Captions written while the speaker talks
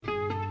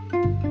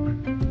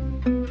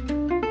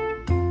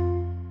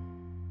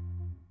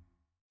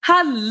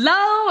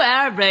Hello,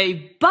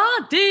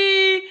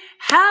 everybody.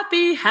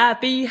 Happy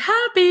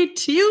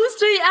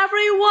Tuesday,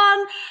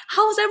 everyone.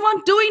 How's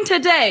everyone doing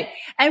today?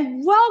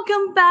 And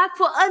welcome back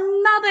for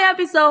another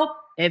episode.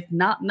 If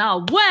not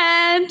now,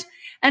 when?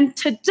 And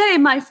today,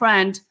 my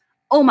friend,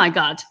 oh my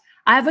God,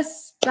 I have a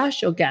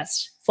special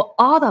guest for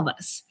all of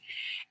us.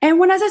 And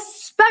when I say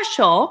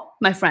special,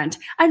 my friend,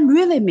 I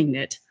really mean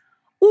it.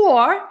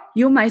 Or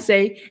you might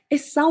say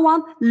it's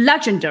someone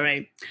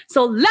legendary.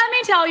 So let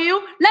me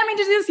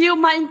introduce you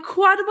my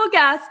incredible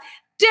guest,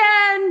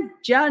 Dan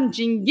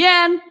Jianjin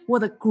Yan.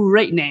 What a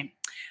great name.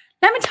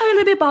 Let me tell you a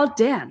little bit about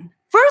Dan.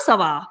 First of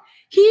all,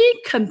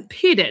 he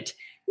competed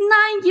 9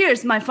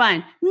 years, my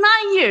friend, 9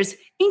 years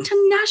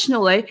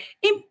internationally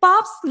in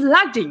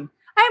bobsledding.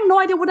 I have no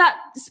idea what that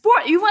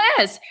sport even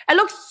is. It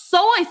looks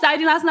so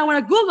exciting last night when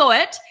I Google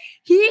it.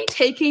 He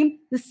taking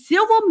the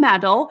silver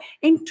medal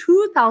in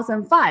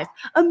 2005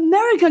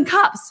 American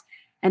Cups.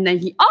 And then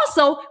he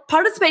also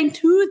participated in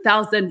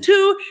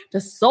 2002, the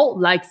Salt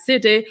Lake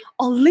City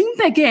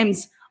Olympic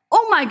Games.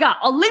 Oh my God,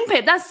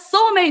 Olympic, that's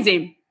so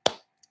amazing.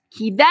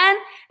 He then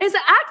is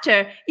an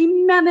actor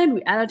in many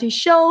reality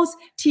shows,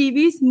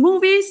 TVs,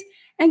 movies.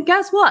 And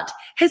guess what?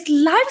 His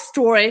life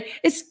story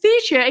is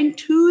featured in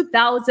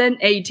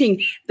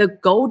 2018, the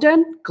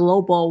Golden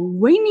Global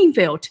winning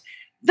film,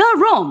 The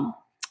Room.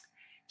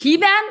 He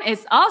then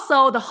is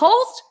also the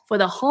host for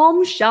the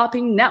Home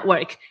Shopping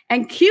Network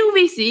and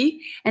QVC.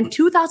 In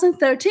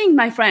 2013,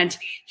 my friend,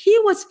 he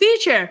was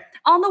featured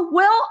on the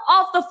Wheel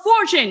of the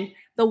Fortune,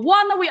 the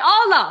one that we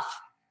all love.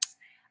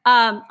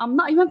 I'm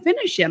not even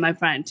finished yet, my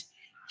friend.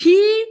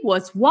 He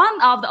was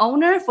one of the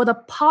owners for the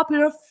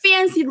popular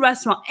fancy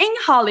restaurant in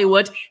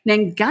Hollywood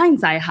named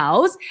Gansai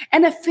House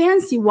and a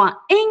fancy one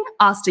in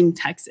Austin,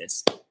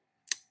 Texas.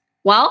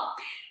 Well,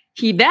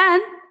 he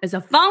then is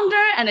a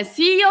founder and a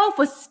CEO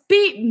for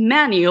Speed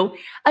Menu,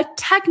 a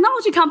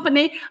technology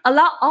company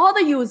allow all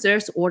the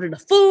users to order the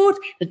food,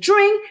 the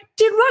drink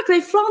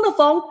directly from the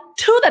phone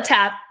to the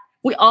tap.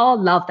 We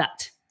all love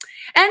that.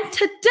 And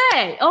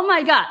today, oh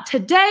my God,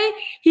 today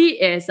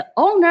he is the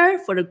owner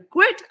for the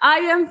Great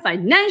Iron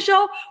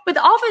Financial with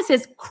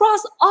offices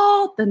across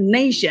all the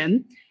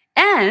nation.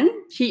 And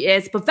he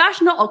is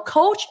professional, a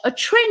coach, a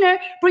trainer,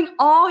 bring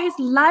all his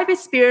life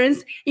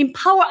experience,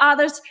 empower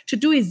others to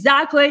do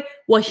exactly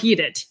what he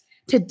did.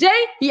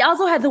 Today, he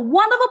also has a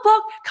wonderful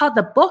book called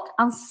The Book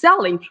on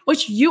Selling,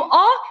 which you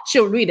all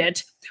should read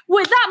it.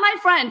 With that, my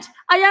friend,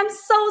 I am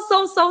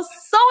so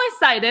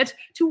excited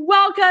to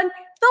welcome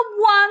the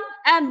one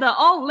and the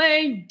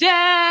only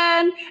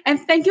Dan. And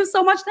thank you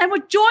so much, Dan, for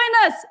joining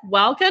us.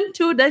 Welcome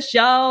to the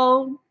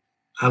show.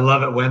 I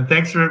love it, Wen.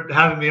 Thanks for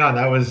having me on.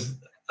 That was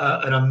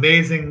an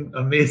amazing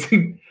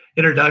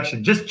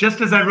introduction,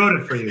 just as I wrote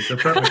it for you. So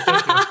perfect.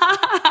 Thank you.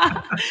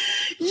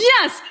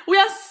 Yes, we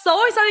are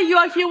so excited you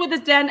are here with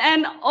us, Dan.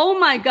 And oh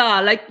my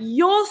God, like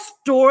your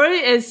story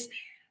is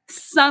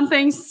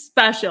something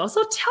special.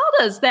 So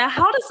tell us that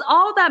how does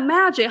all that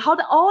magic, how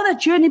did all that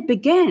journey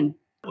begin?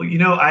 Well, you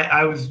know,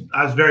 I was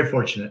very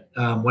fortunate.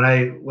 When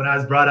I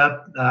was brought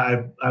up,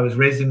 I was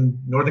raised in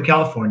Northern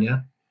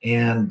California,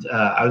 and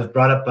I was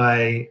brought up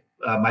by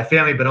my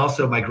family, but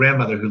also my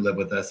grandmother who lived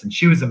with us. And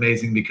she was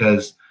amazing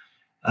because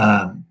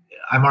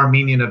I'm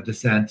Armenian of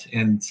descent.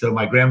 And so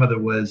my grandmother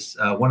was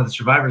one of the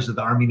survivors of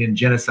the Armenian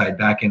genocide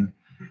back in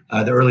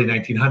the early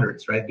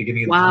 1900s, right?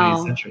 Beginning of the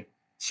 20th century.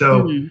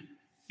 So,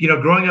 you know,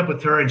 growing up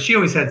with her, and she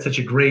always had such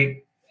a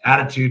great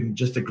attitude and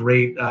just a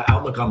great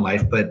outlook on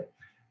life. But,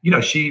 you know,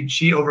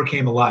 she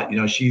overcame a lot. You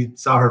know, she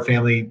saw her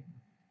family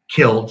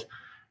killed.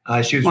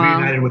 She was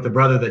reunited with a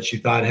brother that she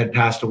thought had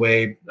passed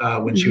away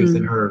when she was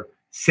in her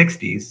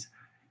 60s.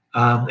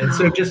 And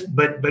so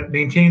but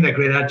maintaining that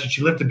great attitude,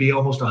 she lived to be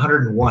almost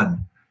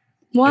 101.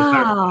 Wow. As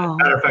a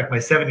matter of fact, my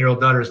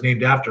 7-year-old daughter is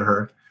named after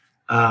her.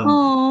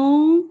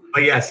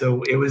 But yeah,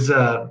 so it was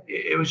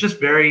just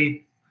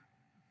very,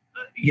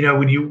 you know,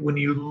 when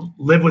you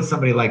live with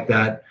somebody like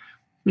that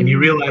and you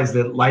realize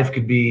that life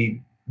could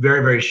be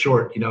very, very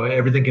short, you know,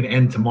 everything can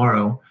end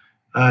tomorrow.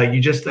 I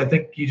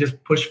think you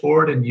just push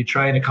forward and you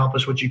try and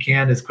accomplish what you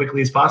can as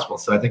quickly as possible.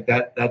 So I think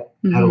that had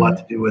a lot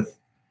to do with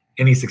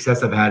any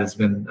success I've had has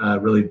been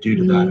really due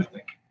to that, I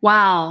think.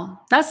 Wow,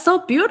 that's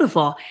so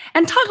beautiful.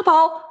 And talk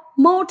about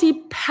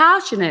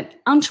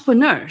multi-passionate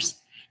entrepreneurs.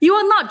 You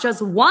are not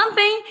just one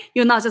thing,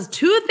 you're not just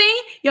two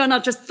things, you're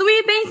not just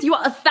three things, you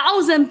are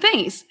 1,000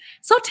 things.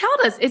 So tell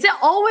us,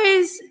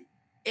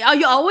 are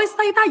you always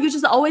like that? You're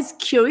just always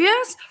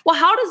curious? Well,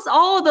 how does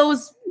all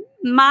those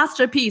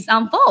masterpieces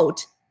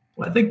unfold?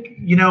 Well, I think,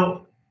 you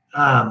know,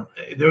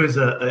 there was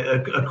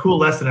a cool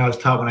lesson I was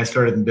taught when I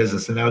started in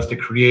business, and that was to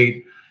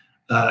create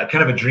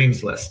kind of a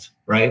dreams list,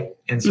 right?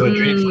 And so a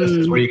dreams list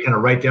is where you kind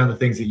of write down the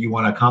things that you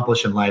want to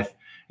accomplish in life.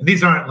 And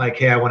these aren't like,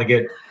 hey, I want to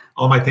get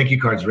all my thank you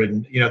cards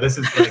written. You know, this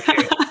is like,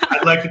 hey,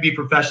 I'd like to be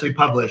professionally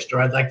published, or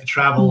I'd like to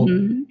travel,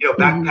 you know,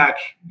 backpack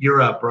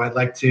Europe, or I'd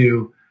like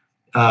to,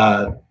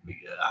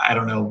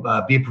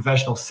 be a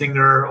professional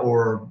singer,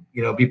 or,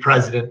 you know, be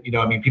president. You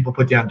know, I mean, people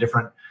put down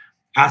different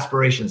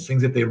aspirations,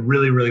 things that they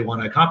really, really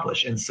want to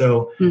accomplish. And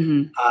so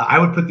I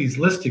would put these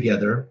lists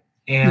together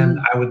and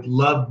I would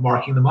love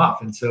marking them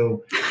off. And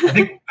so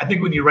I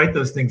think when you write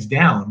those things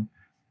down,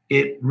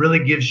 it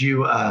really gives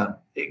you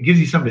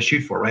something to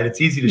shoot for, right?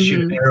 It's easy to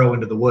shoot an arrow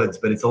into the woods,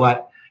 but it's a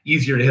lot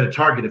easier to hit a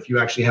target if you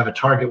actually have a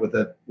target with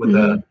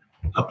a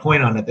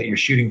point on it that you're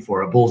shooting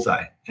for, a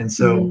bullseye. And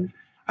so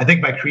I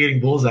think by creating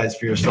bullseyes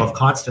for yourself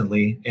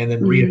constantly and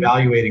then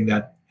reevaluating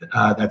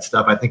that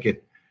stuff, I think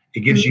it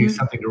gives you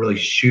something to really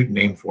shoot and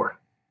aim for.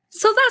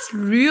 So that's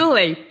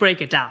really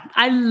break it down.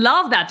 I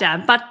love that,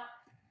 Dan. But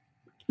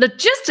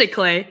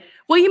logistically,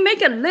 when you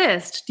make a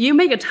list, do you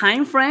make a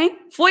time frame?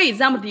 For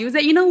example, do you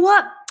say, you know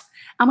what?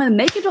 I'm going to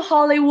make it to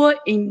Hollywood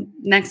in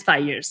next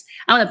 5 years.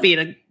 I'm going to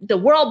be the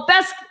world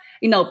best,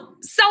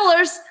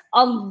 sellers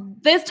on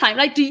this time.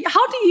 Like,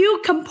 how do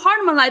you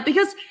compartmentalize?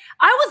 Because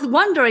I was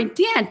wondering,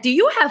 Dan, do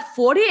you have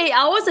 48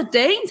 hours a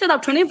day instead of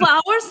 24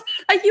 hours?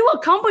 Like, you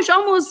accomplish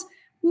almost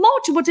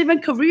multiple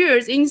different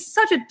careers in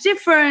such a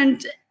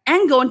different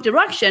angle and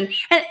direction.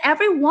 And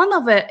every one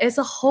of it is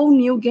a whole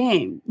new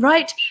game,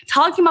 right?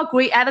 Talking about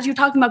great attitude,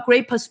 talking about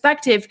great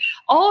perspective,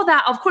 all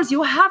that, of course,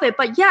 you have it,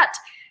 but yet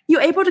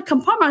you're able to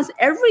compartmentalize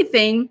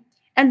everything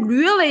and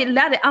really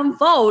let it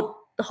unfold.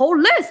 The whole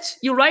list,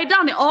 you write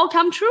down, it all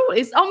come true.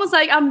 It's almost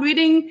like I'm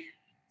reading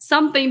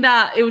something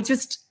that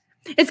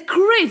it's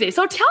crazy.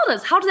 So tell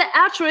us, how does it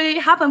actually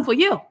happen for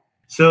you?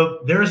 So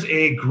there's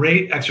a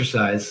great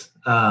exercise.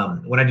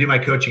 When I do my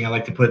coaching, I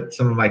like to put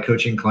some of my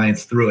coaching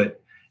clients through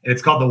it. And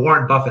it's called the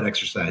Warren Buffett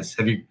exercise.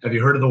 Have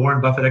you heard of the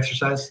Warren Buffett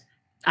exercise?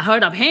 I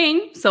heard of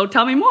him, so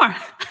tell me more.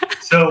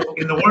 So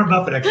in the Warren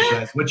Buffett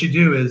exercise, what you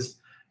do is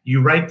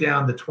you write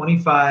down the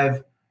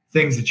 25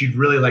 things that you'd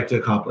really like to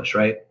accomplish,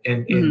 right?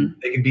 And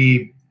they can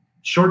be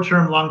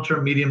short-term,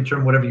 long-term,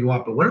 medium-term, whatever you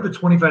want. But what are the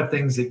 25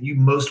 things that you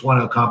most want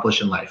to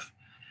accomplish in life?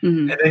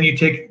 And then you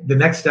take the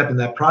next step in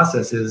that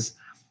process is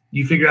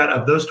you figure out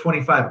of those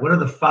 25, what are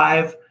the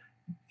 5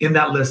 in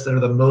that list that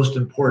are the most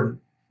important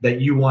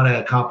that you want to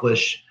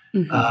accomplish?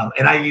 And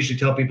I usually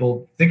tell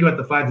people, think about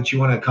the 5 that you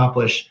want to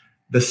accomplish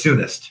the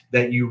soonest,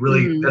 that you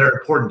really that are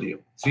important to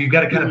you. So you've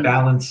got to kind of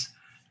balance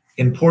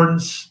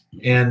importance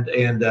and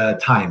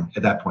time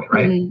at that point,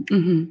 right?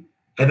 And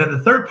then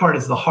the third part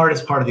is the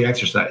hardest part of the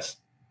exercise.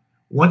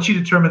 Once you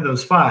determine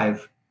those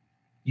 5,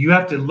 you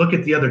have to look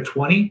at the other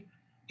 20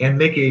 and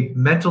make a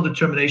mental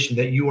determination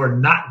that you are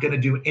not going to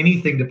do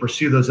anything to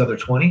pursue those other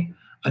 20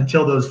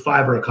 until those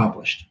 5 are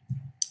accomplished.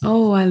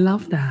 Oh, I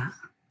love that.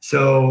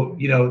 So,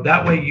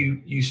 that way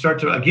you start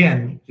to,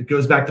 again, it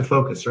goes back to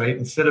focus, right?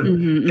 Instead of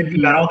thinking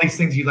about all these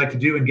things you'd like to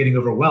do and getting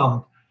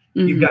overwhelmed,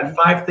 you've got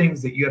 5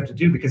 things that you have to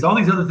do, because all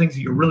these other things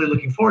that you're really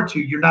looking forward to,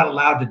 you're not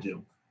allowed to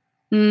do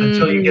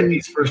until you get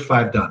these first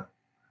 5 done.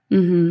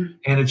 And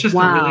it's just a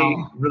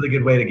really, really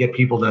good way to get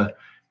people to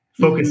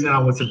focus in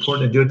on what's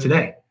important and do it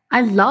today.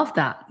 I love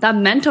that. That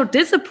mental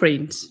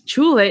discipline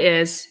truly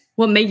is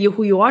what made you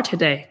who you are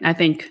today, I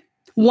think.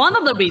 One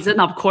of the reasons,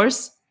 of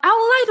course, I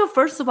would like to,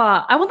 first of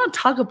all, I want to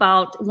talk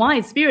about one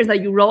experience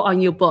that you wrote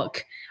on your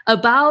book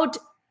about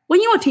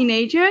when you were a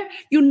teenager,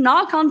 you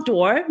knock on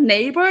door,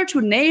 neighbor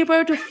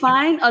to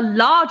find a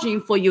lodging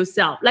for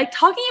yourself. Like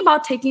talking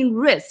about taking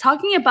risks,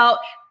 talking about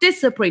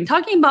discipline,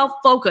 talking about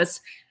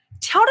focus.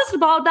 Tell us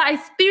about that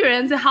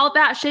experience and how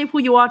that shaped who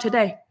you are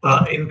today.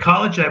 In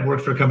college, I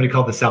worked for a company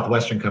called the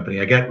Southwestern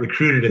Company. I got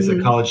recruited as a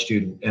college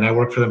student, and I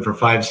worked for them for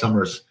 5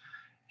 summers.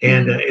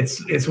 And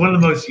it's one of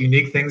the most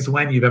unique things,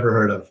 Wen, you've ever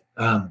heard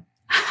of.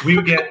 We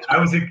would get. I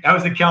was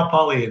at Cal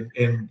Poly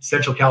in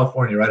Central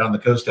California, right on the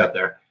coast out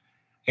there,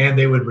 and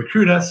they would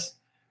recruit us.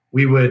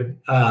 We would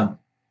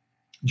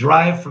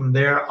drive from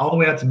there all the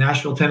way out to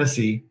Nashville,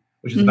 Tennessee,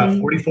 which is about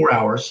 44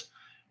 hours.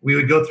 We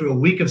would go through a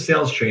week of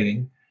sales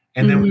training.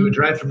 And then we would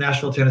drive from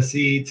Nashville,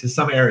 Tennessee to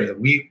some area.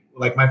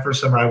 Like my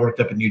first summer, I worked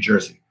up in New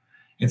Jersey.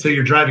 And so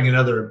you're driving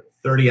another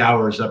 30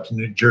 hours up to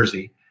New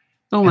Jersey.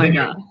 Oh my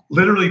God.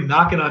 Literally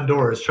knocking on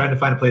doors, trying to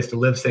find a place to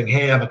live, saying,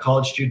 hey, I'm a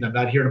college student. I'm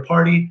not here to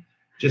party,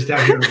 just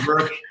out here to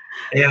work.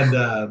 And,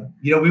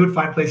 we would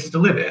find places to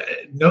live.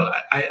 No,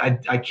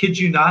 I kid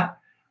you not.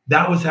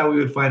 That was how we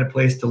would find a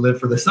place to live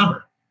for the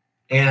summer.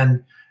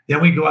 And then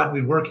we'd go out and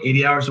we'd work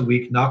 80 hours a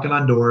week, knocking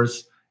on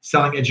doors,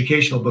 selling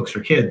educational books for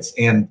kids.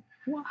 And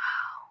wow.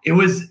 It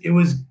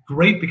was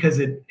great because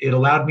it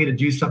allowed me to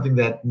do something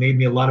that made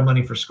me a lot of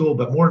money for school,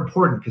 but more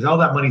important, because all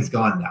that money's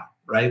gone now,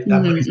 right?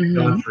 That money's been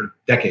gone for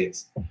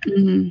decades.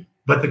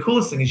 But the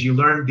coolest thing is you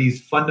learn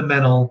these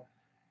fundamental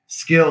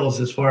skills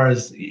as far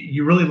as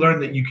you really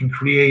learn that you can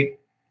create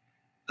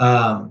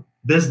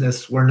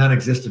business where none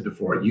existed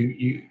before.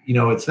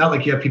 It's not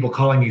like you have people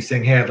calling you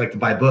saying, hey, I'd like to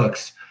buy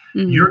books.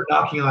 You're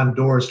knocking on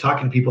doors,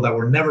 talking to people that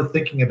were never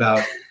thinking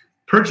about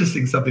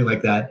purchasing something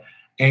like that.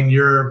 And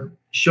you're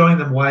showing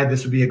them why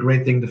this would be a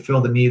great thing to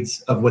fill the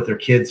needs of what their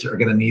kids are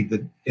going to need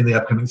in the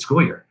upcoming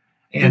school year.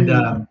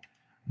 And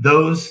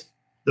those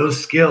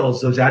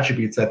skills, those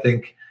attributes, I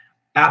think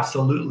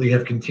absolutely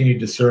have continued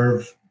to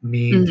serve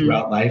me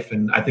throughout life.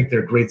 And I think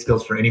they're great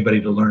skills for anybody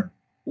to learn.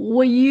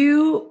 Were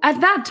you, at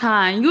that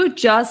time, you were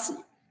just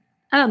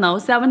I don't know,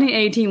 17,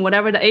 18,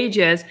 whatever the age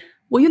is,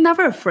 were you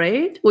never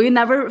afraid? Were you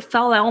never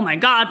felt like, oh my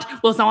God,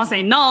 will someone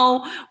say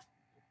no?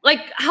 Like,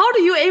 how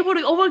do you able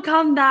to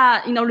overcome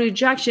that,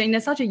 rejection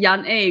in such a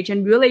young age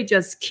and really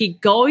just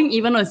keep going,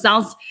 even though it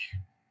sounds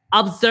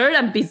absurd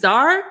and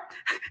bizarre?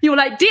 You were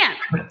like, damn,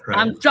 right.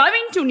 I'm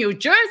driving to New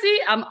Jersey.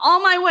 I'm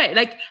on my way.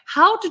 Like,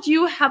 how did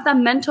you have that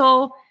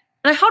mental,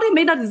 like, how do you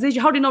make that decision?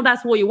 How do you know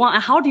that's what you want?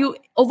 And how do you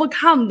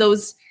overcome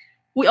those?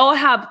 We all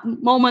have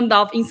moments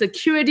of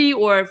insecurity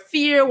or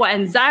fear or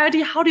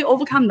anxiety. How do you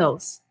overcome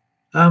those?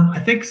 I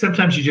think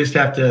sometimes you just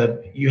have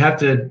to,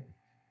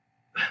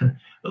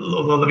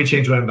 let me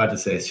change what I'm about to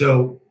say.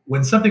 So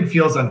when something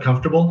feels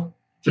uncomfortable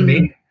to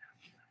me,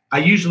 I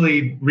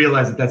usually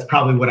realize that that's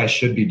probably what I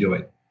should be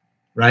doing.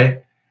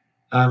 Right.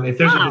 If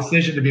there's a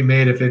decision to be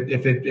made, if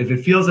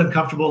it feels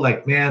uncomfortable,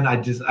 like, man,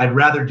 I'd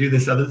rather do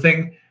this other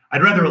thing.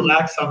 I'd rather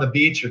relax on the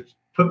beach or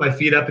put my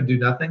feet up and do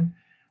nothing.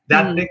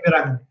 That thing that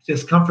I'm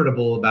just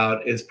comfortable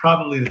about is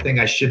probably the thing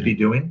I should be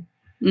doing.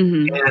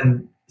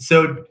 And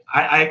so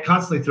I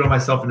constantly throw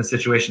myself into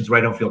situations where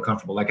I don't feel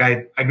comfortable. Like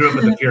I grew up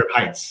with a fear of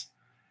heights,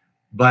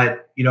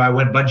 but I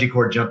went bungee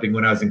cord jumping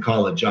when I was in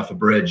college off a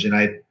bridge, and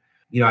I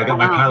got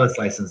my pilot's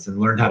license and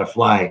learned how to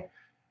fly,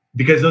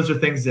 because those are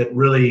things that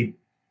really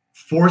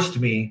forced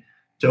me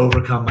to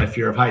overcome my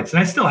fear of heights. And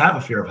I still have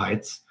a fear of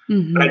heights,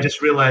 but I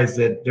just realized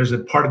that there's a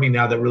part of me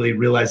now that really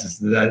realizes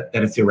that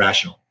it's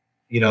irrational.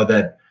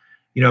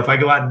 If I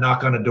go out and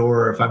knock on a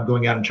door, or if I'm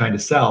going out and trying to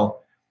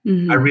sell,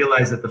 I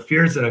realize that the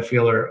fears that I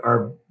feel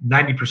are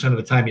 90% of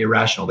the time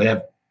irrational.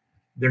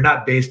 They're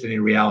not based in any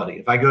reality.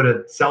 If I go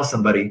to sell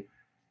somebody,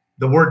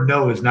 the word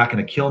no is not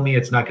going to kill me.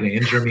 It's not going to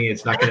injure me.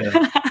 It's not going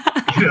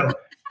to,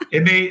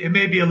 it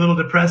may be a little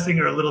depressing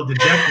or a little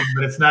dejecting,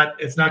 but it's not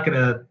going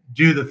to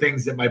do the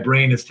things that my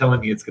brain is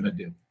telling me it's going to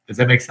do. Does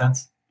that make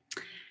sense?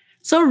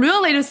 So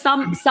really, to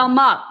sum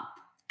up,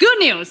 good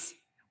news,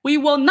 we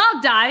will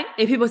not die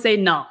if people say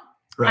no.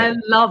 Right. I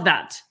love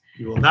that.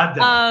 You will not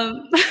die.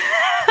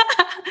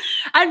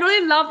 I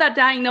really love that,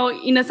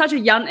 in such a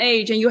young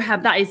age, and you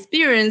have that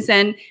experience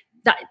and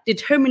that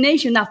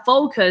determination, that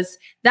focus,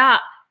 that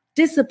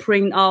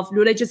discipline of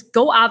really just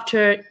go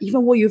after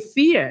even what you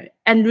fear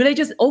and really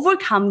just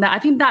overcome that. I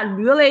think that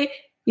really,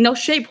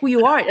 shape who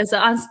you are as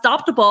an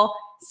unstoppable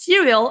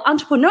serial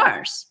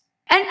entrepreneurs.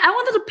 And I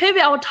wanted to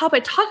pivot our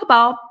topic, talk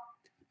about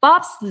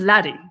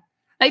bobsledding.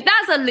 Like,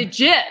 that's a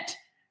legit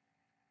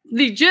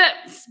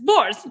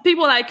sports.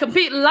 People like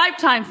compete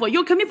lifetime for.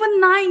 You compete for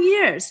 9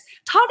 years.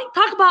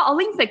 Talk about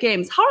Olympic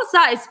Games. How does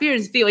that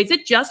experience feel? Is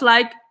it just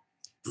like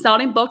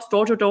selling books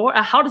door to door?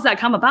 And how does that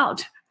come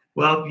about?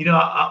 Well,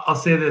 I'll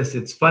say this.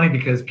 It's funny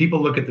because people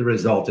look at the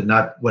result and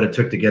not what it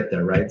took to get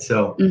there, right?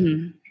 So,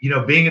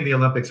 being in the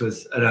Olympics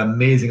was an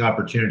amazing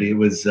opportunity. It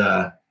was,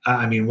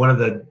 one of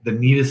the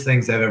neatest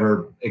things I've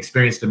ever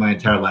experienced in my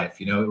entire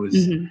life. It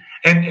was,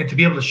 and to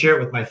be able to share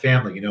it with my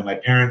family. My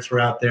parents were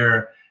out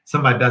there. Some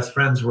of my best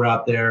friends were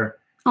out there.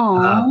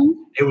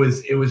 It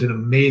was an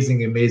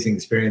amazing, amazing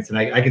experience. And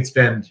I could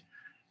spend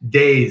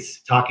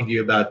days talking to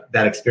you about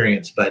that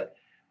experience. But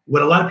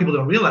what a lot of people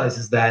don't realize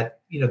is that,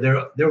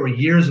 there were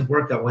years of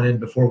work that went in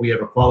before we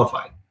ever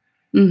qualified.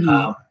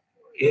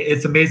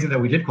 It's amazing that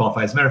we did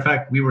qualify. As a matter of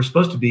fact, we were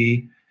supposed to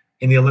be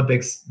in the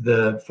Olympics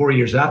the 4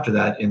 years after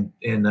that in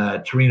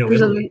Torino,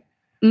 Italy.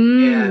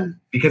 And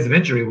because of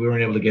injury, we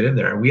weren't able to get in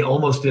there. And we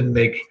almost didn't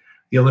make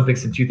the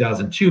Olympics in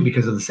 2002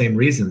 because of the same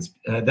reasons.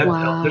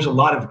 There's a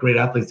lot of great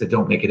athletes that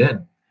don't make it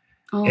in.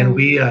 And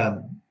we,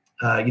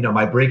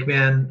 my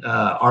brakeman,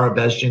 Ara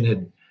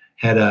Bezjan,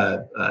 had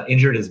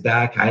injured his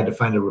back. I had to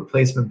find a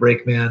replacement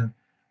brakeman.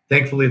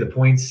 Thankfully, the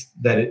points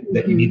that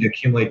you need to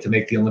accumulate to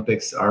make the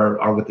Olympics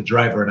are with the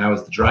driver, and I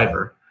was the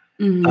driver.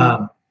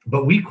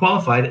 But we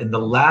qualified in the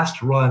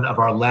last run of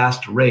our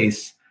last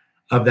race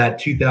of that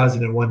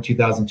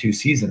 2001-2002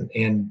 season,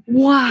 and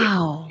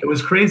wow, it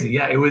was crazy.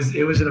 Yeah, it was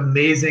an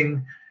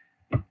amazing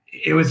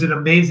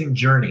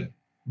journey.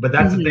 But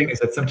that's the thing, is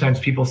that sometimes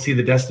people see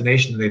the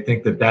destination and they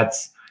think that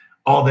that's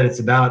all that it's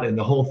about, and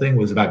the whole thing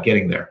was about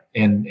getting there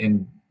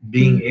and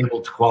being able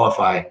to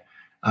qualify.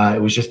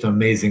 It was just an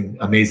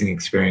amazing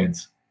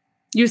experience.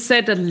 You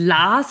said the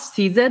last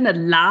season, the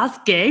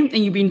last game,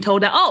 and you've been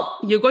told that,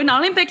 you're going to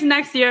Olympics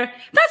next year.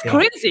 That's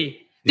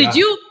crazy. Did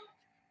you?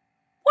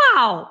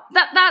 Wow,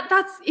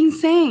 that's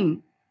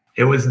insane.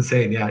 It was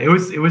insane. Yeah, it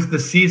was the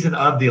season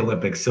of the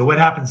Olympics. So what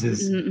happens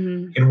is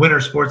in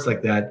winter sports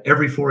like that,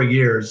 every 4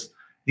 years,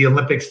 the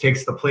Olympics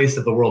takes the place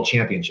of the World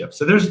Championship.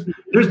 So there's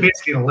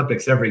basically an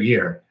Olympics every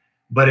year.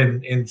 But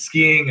in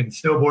skiing and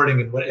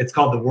snowboarding, and what it's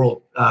called the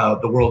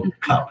World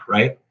Cup,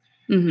 right?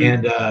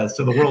 And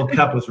so the World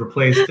Cup was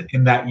replaced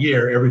in that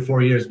year every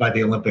 4 years by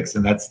the Olympics,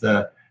 and that's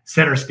the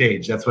center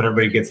stage. That's when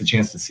everybody gets a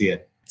chance to see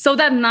it. So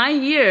that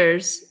 9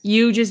 years,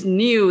 you just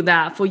knew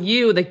that for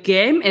you, the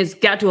game is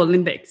get to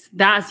Olympics.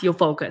 That's your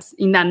focus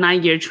in that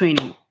 9-year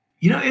training.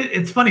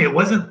 It's funny. It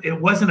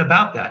wasn't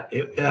about that.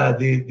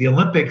 The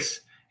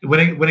Olympics, when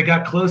it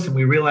got close and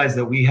we realized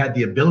that we had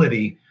the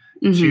ability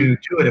to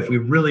do it if we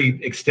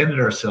really extended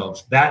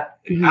ourselves. That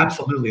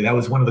absolutely, that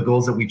was one of the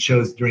goals that we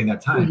chose during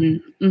that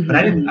time. But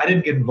I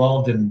didn't get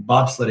involved in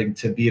bobsledding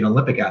to be an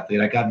Olympic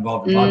athlete. I got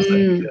involved in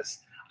bobsledding because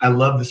I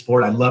love the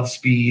sport. I love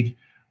speed.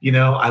 You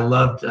know, I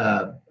loved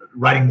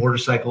riding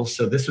motorcycles.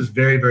 So this was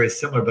very, very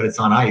similar, but it's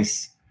on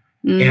ice.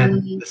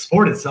 And the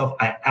sport itself,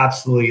 I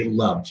absolutely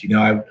loved. You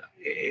know,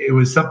 it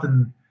was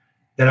something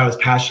that I was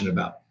passionate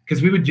about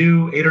because we would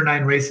do 8 or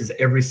 9 races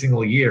every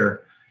single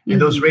year. And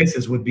those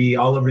races would be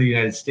all over the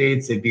United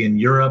States. They'd be in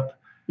Europe,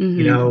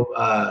 you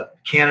know,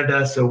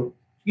 Canada. So,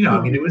 you know,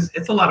 I mean,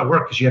 it's a lot of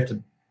work because you have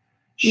to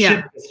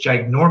ship this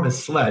ginormous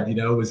sled. You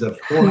know, it was a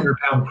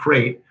 400-pound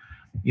crate,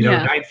 you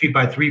know, 9 feet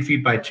by 3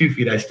 feet by 2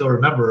 feet. I still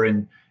remember.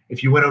 And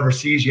if you went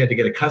overseas, you had to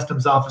get a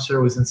customs officer.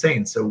 It was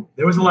insane. So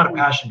there was a lot of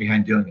passion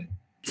behind doing it.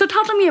 So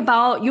talk to me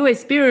about your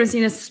experience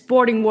in the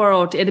sporting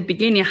world at the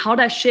beginning. How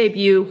that shaped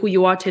you, who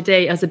you are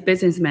today as a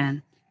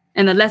businessman,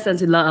 and the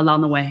lessons you learned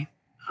along the way.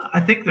 I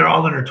think they're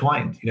all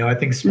intertwined. You know, I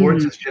think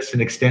sports is just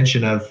an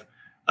extension of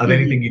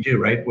anything you do,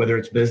 right? Whether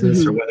it's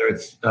business or whether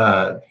it's,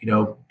 you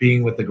know,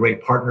 being with a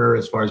great partner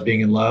as far as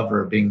being in love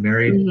or being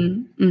married.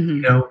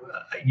 You know,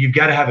 you've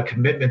got to have a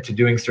commitment to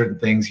doing certain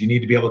things. You need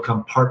to be able to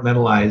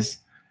compartmentalize,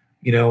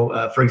 you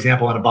know, for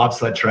example, on a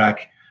bobsled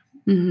track,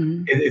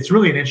 it's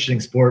really an interesting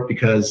sport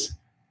because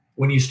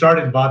when you start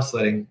in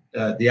bobsledding,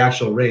 the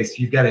actual race,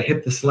 you've got to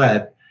hit the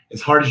sled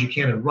as hard as you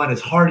can and run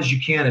as hard as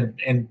you can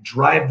and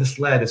drive the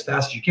sled as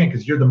fast as you can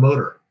because you're the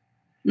motor.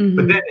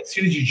 But then as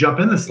soon as you jump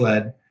in the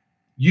sled,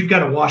 you've got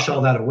to wash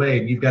all that away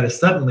and you've got to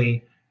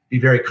suddenly be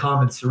very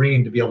calm and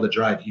serene to be able to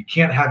drive. You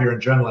can't have your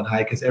adrenaline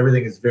high because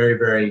everything is very,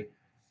 very,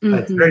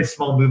 it's very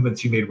small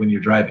movements you made when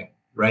you're driving,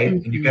 right?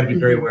 And you've got to be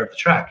very aware of the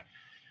track.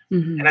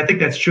 And I think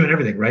that's true in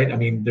everything, right? I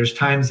mean, there's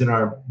times in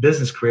our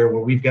business career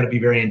where we've got to be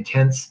very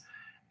intense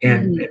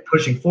and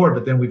pushing forward,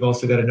 but then we've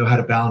also got to know how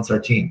to balance our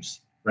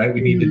teams, right?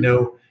 We need to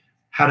know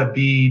how to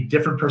be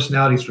different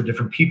personalities for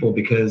different people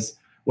because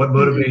what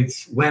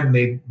motivates when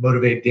they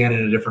motivate Dan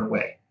in a different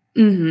way.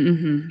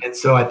 And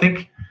so I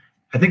think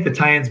the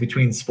tie-ins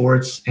between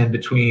sports and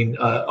between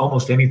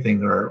almost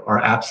anything are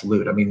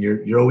absolute. I mean,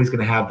 you're always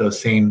going to have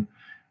those same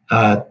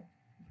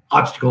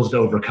obstacles to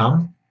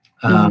overcome,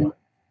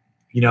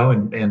 you know,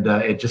 and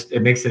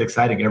it makes it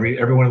exciting.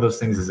 Every one of those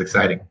things is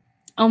exciting.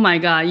 Oh my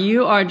God,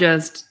 you are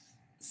just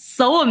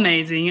so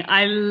amazing.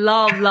 I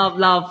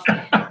love.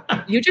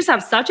 You just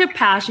have such a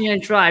passion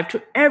and drive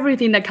to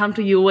everything that comes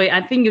to your way.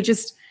 I think you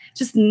just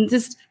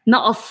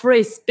not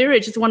afraid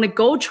spirit. Just want to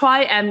go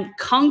try and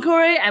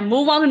conquer it and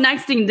move on to the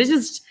next thing. This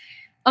is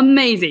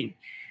amazing.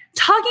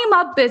 Talking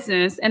about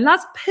business, and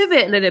let's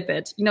pivot a little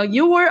bit. You know,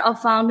 you were a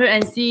founder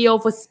and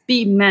CEO for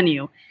Speed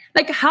Menu.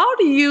 Like, how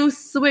do you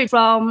switch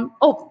from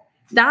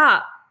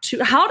that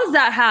to how does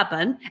that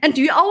happen? And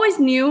do you always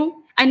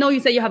knew? I know you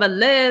say you have a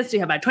list. You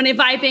have like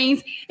 25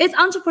 things. Is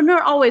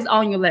entrepreneur always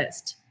on your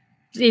list?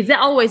 Is that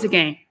always a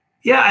game?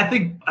 Yeah, I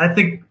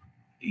think,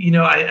 you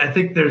know, I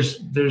think there's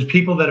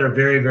people that are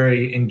very,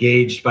 very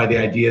engaged by the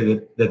idea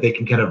that they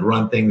can kind of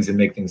run things and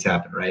make things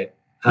happen, right?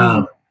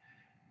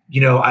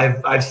 You know,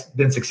 I've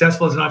been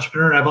successful as an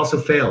entrepreneur, and I've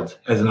also failed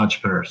as an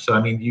entrepreneur. So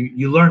I mean,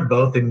 you learn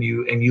both, and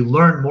you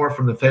learn more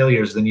from the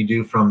failures than you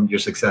do from your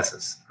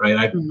successes, right?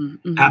 I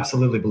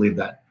absolutely believe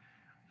that.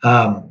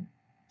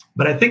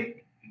 But I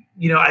think,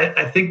 you know,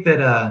 I think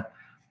that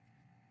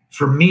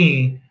for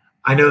me,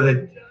 I know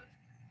that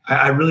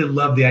I really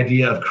love the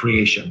idea of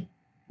creation,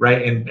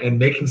 right? And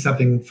making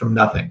something from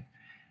nothing.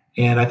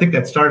 And I think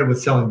that started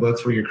with selling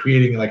books where you're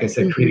creating, like I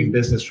said, creating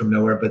business from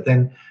nowhere. But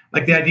then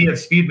like the idea of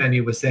Speed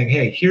Menu was saying,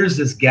 hey, here's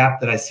this gap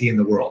that I see in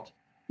the world,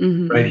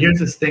 right? Here's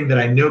this thing that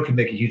I know can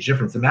make a huge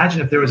difference. Imagine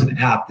if there was an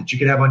app that you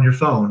could have on your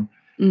phone.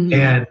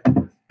 And,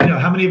 you know,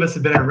 how many of us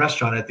have been at a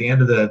restaurant at the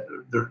end of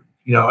the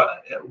you know,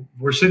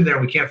 we're sitting there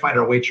and we can't find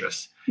our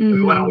waitress. And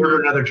we want to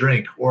order another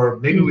drink, or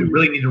maybe we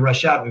really need to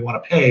rush out and we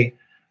want to pay.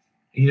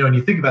 You know, and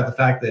you think about the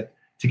fact that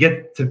to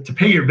get to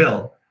pay your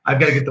bill, I've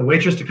got to get the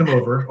waitress to come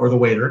over or the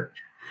waiter.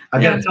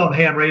 I've got to tell them,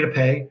 hey, I'm ready to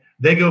pay.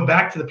 They go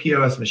back to the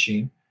POS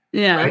machine,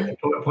 right?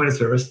 The point of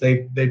service.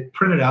 They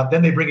print it out.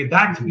 Then they bring it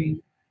back to me.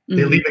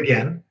 They leave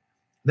again.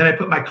 Then I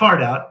put my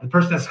card out. The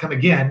person has to come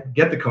again,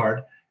 get the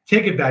card,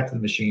 take it back to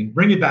the machine,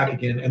 bring it back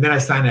again, and then I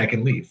sign it, I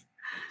can leave.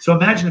 So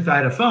imagine if I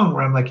had a phone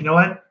where I'm like, you know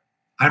what?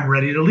 I'm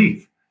ready to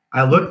leave.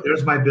 I look,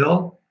 there's my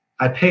bill.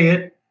 I pay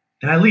it,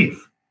 and I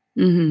leave.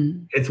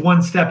 It's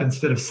one step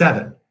instead of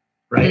 7,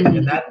 right?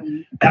 And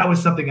that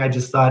was something I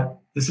just thought,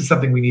 this is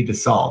something we need to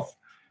solve.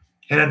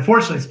 And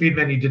unfortunately, Speed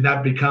Menu did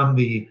not become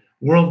the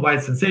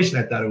worldwide sensation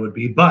I thought it would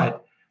be,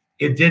 but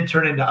it did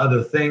turn into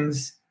other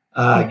things.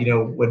 You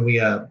know, when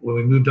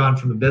we moved on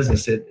from the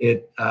business,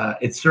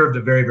 it served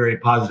a very, very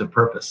positive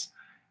purpose.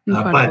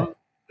 But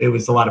it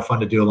was a lot of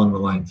fun to do along the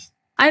lines.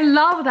 I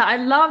love that. I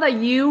love that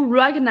you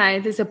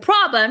recognize there's a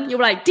problem. You're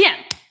like, damn,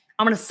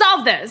 I'm going to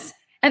solve this.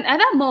 And at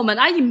that moment,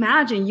 I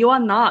imagine you are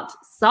not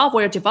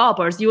software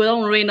developers. You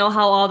don't really know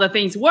how all the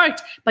things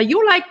worked, but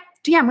you're like,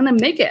 damn, I'm going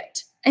to make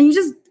it. And you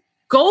just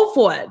go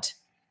for it.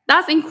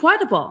 That's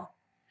incredible.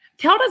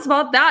 Tell us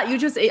about that.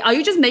 Are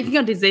you just making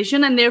a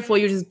decision and therefore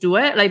you just do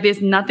it? Like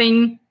there's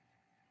nothing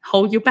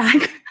hold you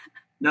back?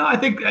 No, I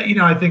think,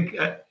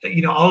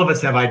 all of us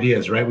have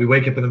ideas, right? We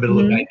wake up in the middle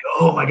of the night,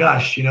 go, oh my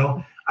gosh,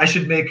 I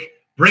should make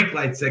brake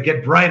lights that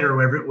get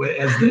brighter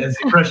as the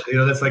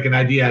impression. That's like an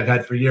idea I've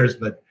had for years,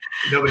 but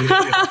nobody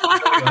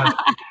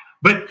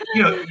but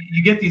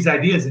you get these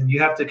ideas and you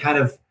have to kind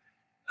of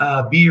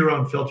be your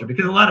own filter,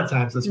 because a lot of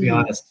times, let's be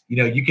honest,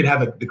 you could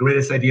have the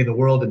greatest idea in the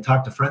world and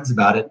talk to friends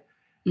about it.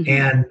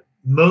 And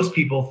most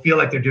people feel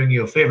like they're doing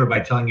you a favor by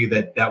telling you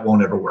that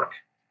won't ever work.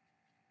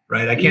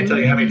 Right. I can't tell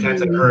you how many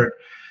times I've heard,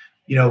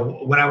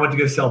 when I went to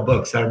go sell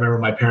books, I remember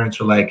my parents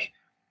were like,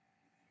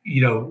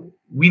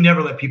 we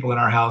never let people in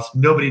our house.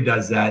 Nobody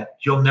does that.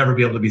 You'll never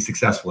be able to be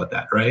successful at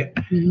that. Right.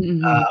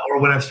 Or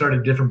when I've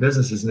started different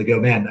businesses and they go,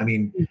 man, I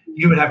mean,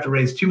 you would have to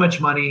raise too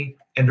much money.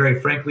 And very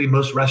frankly,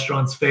 most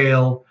restaurants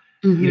fail,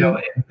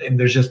 and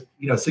there's just,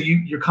 so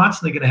you're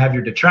constantly going to have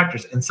your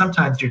detractors. And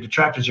sometimes your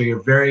detractors are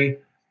your very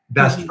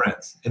best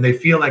friends, and they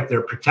feel like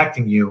they're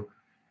protecting you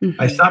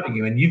by stopping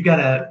you. And you've got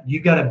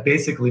to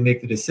basically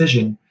make the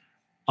decision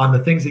on the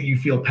things that you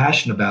feel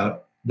passionate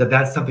about,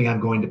 that's something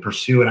I'm going to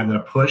pursue and I'm going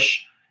to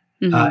push.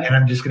 And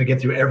I'm just going to get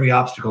through every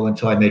obstacle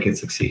until I make it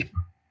succeed.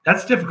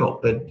 That's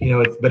difficult, but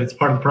it's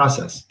part of the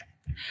process.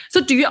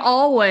 So do you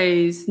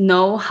always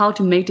know how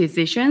to make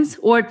decisions,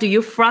 or do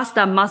you thrust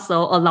that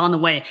muscle along the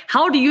way?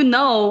 How do you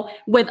know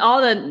with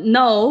all the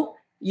no,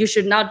 you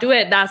should not do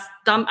it, that's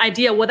dumb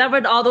idea,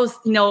 whatever all those,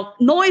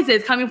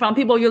 noises coming from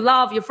people you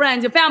love, your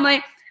friends, your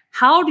family,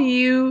 how do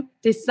you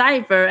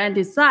decipher and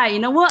decide, you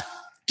know what,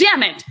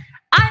 damn it,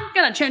 I'm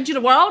going to change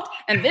the world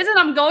and this is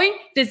I'm going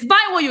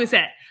despite what you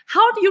said?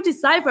 How do you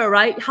decipher,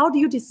 right? How do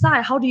you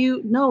decide? How do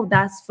you know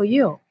that's for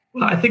you?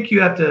 Well, I think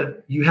you have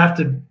to,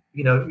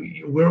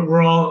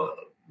 we're all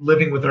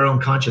living with our own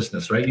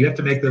consciousness, right? You have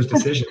to make those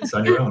decisions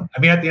on your own. I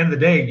mean, at the end of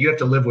the day, you have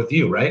to live with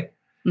you, right?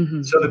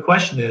 So the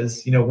question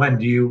is, when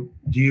do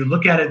you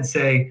look at it and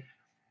say,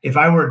 if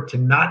I were to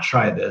not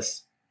try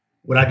this,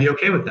 would I be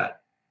okay with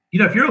that?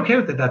 If you're okay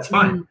with it, that's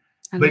fine.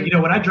 But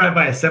when I drive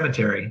by a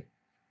cemetery,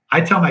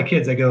 I tell my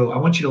kids, I go, I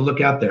want you to look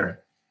out there.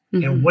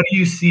 And what do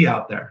you see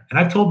out there? And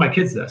I've told my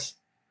kids this.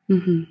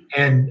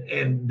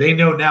 And they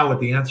know now what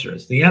the answer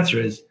is. The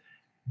answer is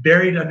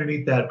buried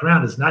underneath that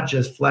ground is not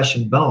just flesh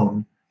and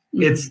bone.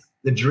 It's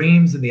the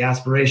dreams and the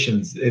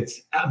aspirations.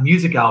 It's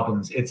music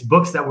albums. It's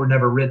books that were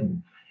never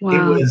written. Wow.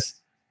 It was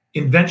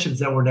inventions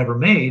that were never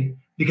made,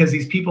 because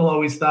these people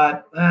always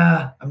thought,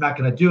 I'm not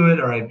going to do it,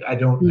 or I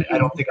don't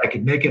think I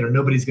could make it, or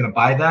nobody's going to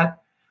buy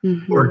that,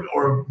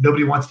 or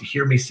nobody wants to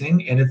hear me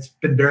sing, and it's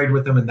been buried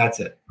with them, and that's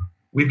it.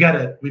 We've got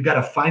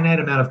a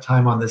finite amount of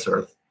time on this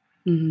earth,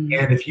 and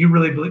if you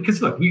really believe,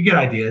 because look, we get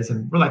ideas,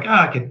 and we're like,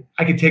 I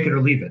could take it or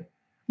leave it.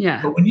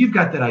 Yeah. But when you've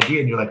got that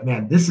idea, and you're like,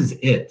 man, this is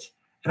it,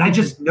 and I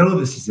just know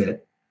this is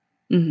it.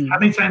 How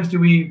many times do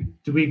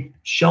we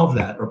shelve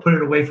that or put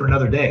it away for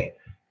another day?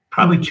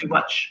 Probably too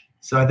much.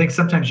 So I think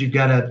sometimes you've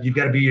got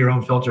to be your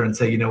own filter and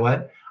say, you know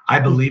what, I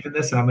believe in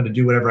this and I'm going to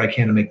do whatever I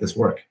can to make this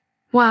work.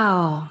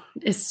 Wow.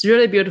 It's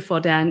really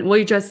beautiful, Dan. What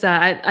you just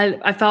said,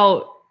 I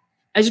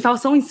just felt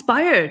so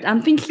inspired.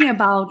 I'm thinking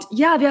about,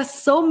 there are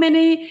so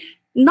many,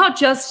 not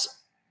just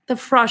the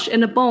flesh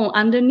and the bone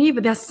underneath,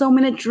 but there's so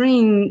many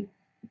dreams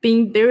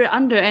being buried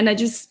under. And I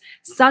just,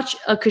 such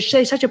a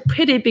cliche, such a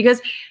pity,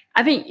 because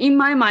I think in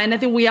my mind, I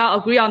think we all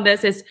agree on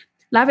this, is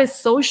life is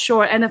so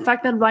short. And the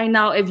fact that right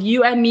now, if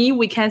you and me,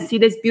 we can see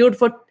this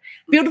beautiful,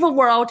 beautiful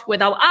world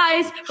with our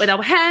eyes, with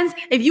our hands.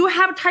 If you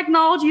have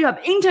technology, you have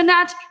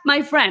internet,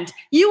 my friend,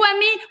 you and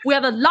me, we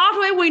are the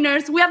lottery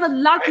winners. We are the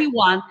lucky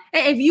one.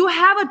 And if you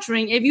have a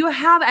dream, if you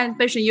have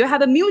ambition, you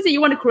have a music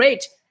you want to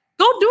create,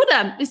 go do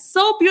them. It's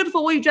so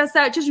beautiful what you just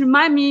said. Just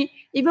remind me,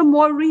 even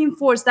more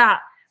reinforce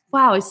that.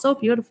 Wow, it's so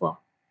beautiful.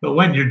 But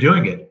when you're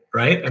doing it,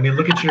 right? I mean,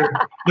 look at your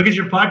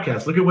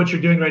podcast. Look at what you're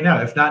doing right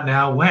now. If not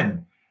now,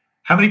 when?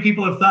 How many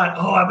people have thought,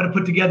 I'm going to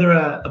put together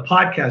a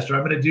podcast, or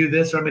I'm going to do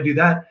this, or I'm going to do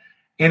that?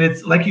 And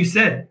it's like you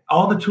said,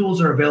 all the tools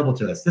are available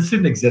to us. This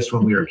didn't exist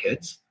when we were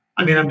kids.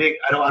 I mean,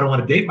 I don't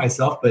want to date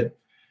myself, but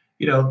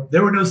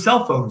there were no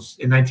cell phones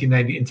in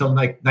 1990 until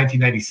like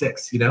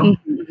 1996.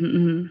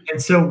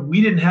 And so we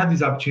didn't have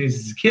these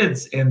opportunities as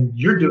kids, and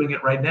you're doing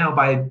it right now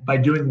by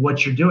doing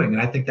what you're doing,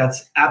 and I think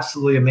that's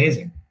absolutely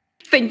amazing.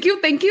 Thank you.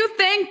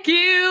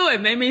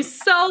 It made me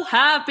so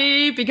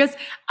happy, because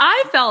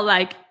I felt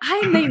like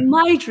I made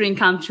my dream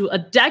come true a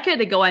decade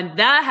ago, and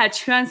that had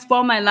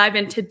transformed my life.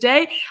 And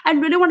today, I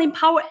really want to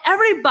empower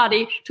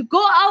everybody to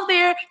go out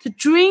there, to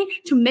dream,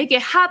 to make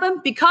it happen.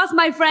 Because,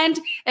 my friend,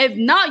 if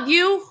not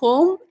you,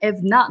 whom? If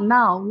not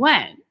now,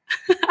 when?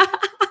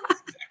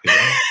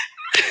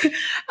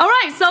 All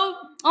right. So,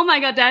 oh my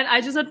God, Dan,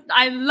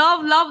 I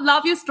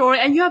love your story,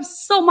 and you have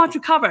so much to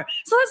cover.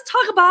 So let's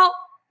talk about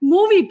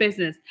movie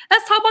business.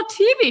 Let's talk about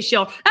TV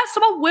show. Let's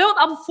talk about Wheel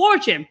of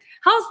Fortune.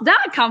 How's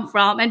that come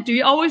from? And do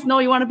you always know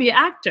you want to be an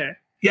actor?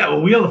 Yeah,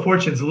 well, Wheel of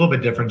Fortune is a little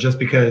bit different, just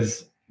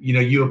because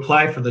you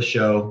apply for the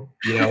show.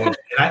 And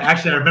I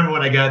remember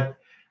when I got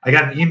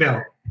an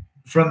email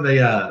from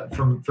the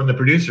from the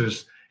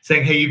producers.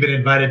 saying, "Hey, you've been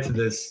invited to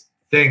this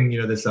thing,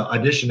 this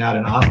audition out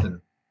in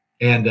Austin."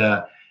 And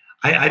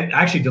I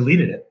actually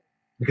deleted it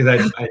because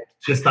I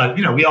just thought,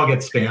 we all get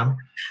spam,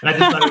 and I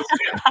just thought it was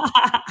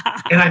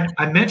spam. And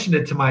I mentioned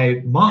it to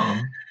my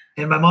mom,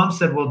 and my mom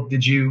said, "Well,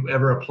 did you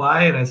ever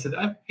apply?" And I said,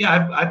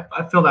 "Yeah,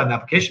 I've filled out an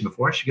application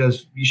before." And she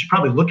goes, "You should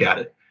probably look at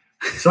it."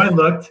 So I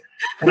looked,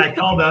 and I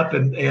called up,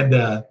 and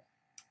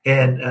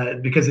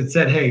because it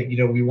said, "Hey,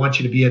 we want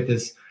you to be at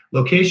this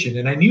location,"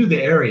 and I knew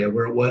the area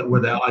where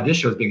the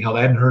audition was being held.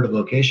 I hadn't heard of the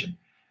location.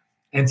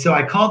 And so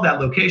I called that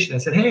location. I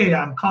said, "Hey,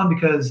 I'm calling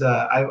because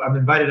I'm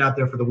invited out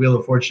there for the Wheel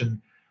of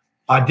Fortune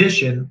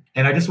audition,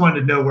 and I just wanted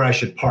to know where I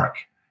should park."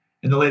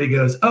 And the lady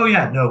goes, "Oh,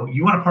 yeah, no,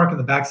 you want to park in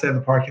the backside of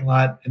the parking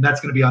lot, and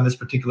that's going to be on this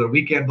particular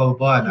weekend, blah, blah,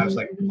 blah." And I was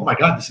like, "Oh, my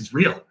God, this is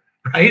real,"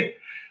 right?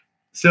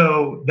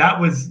 So that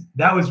was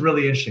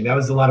really interesting. That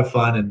was a lot of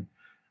fun.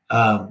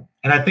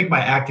 And I think my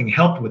acting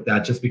helped with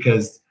that just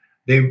because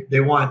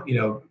they want,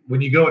 when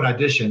you go and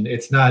audition,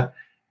 it's not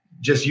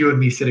just you and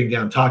me sitting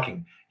down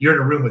talking. You're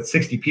in a room with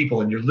 60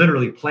 people and you're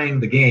literally playing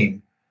the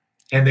game,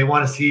 and they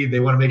want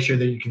to make sure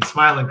that you can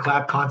smile and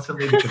clap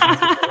constantly because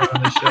that's what they want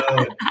on the show.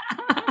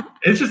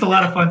 And it's just a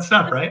lot of fun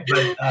stuff, right?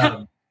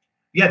 But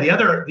the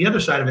other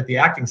side of it, the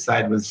acting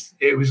side, was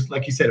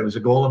like you said, it was a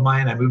goal of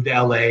mine. I moved to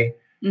LA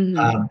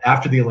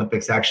after the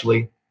Olympics,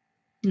 actually,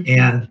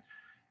 and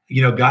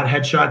got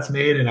headshots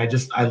made, and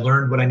I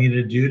learned what I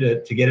needed to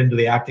do to get into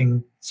the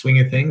acting swing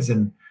of things,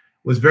 and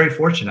was very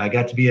fortunate. I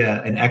got to be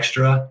an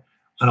extra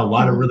on a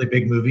lot of really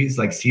big movies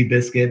like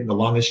Seabiscuit and The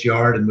Longest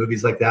Yard and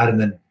movies like that. And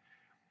then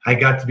I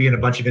got to be in a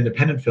bunch of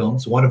independent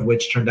films, one of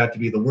which turned out to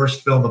be the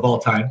worst film of all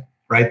time,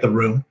 right? The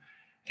Room.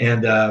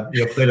 And,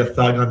 played a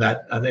thug on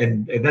that.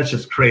 And that's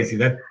just crazy.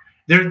 That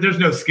there's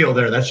no skill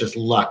there. That's just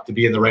luck to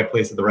be in the right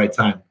place at the right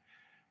time.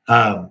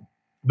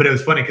 But it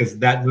was funny because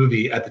that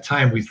movie at the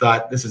time, we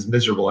thought, this is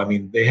miserable. I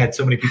mean, they had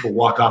so many people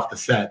walk off the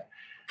set,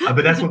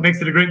 but that's what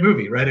makes it a great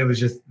movie, right? It was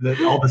just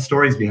all the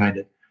stories behind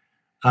it.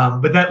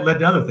 But that led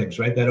to other things,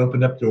 right? That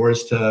opened up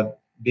doors to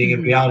being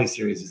in reality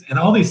series, and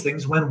all these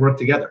things when work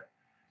together,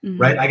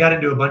 right? I got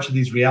into a bunch of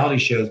these reality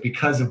shows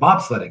because of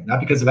bobsledding, not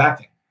because of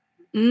acting.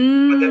 But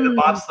then the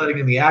bobsledding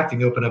and the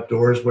acting opened up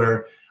doors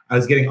where I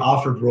was getting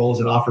offered roles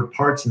and offered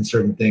parts in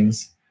certain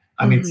things.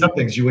 I mean, some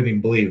things you wouldn't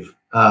even believe.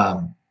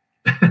 But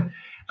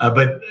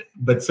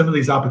some of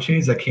these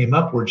opportunities that came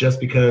up were just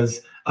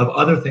because of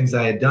other things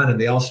I had done,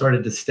 and they all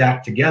started to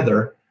stack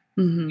together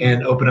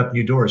and open up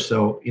new doors.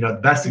 So, the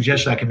best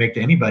suggestion I can make to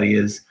anybody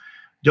is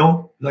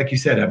don't, like you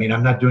said, I mean,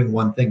 I'm not doing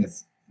one thing.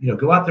 It's,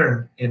 go out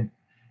there and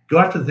go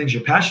after the things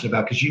you're passionate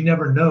about, because you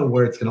never know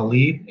where it's going to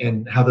lead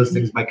and how those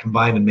things might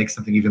combine and make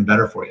something even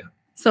better for you.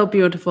 So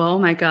beautiful. Oh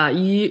my God.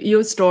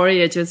 Your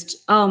story is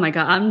just, oh my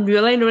God. I'm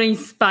really, really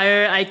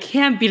inspired. I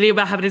can't believe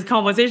I have this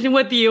conversation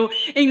with you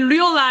in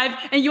real life,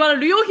 and you are a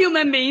real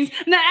human being,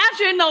 and I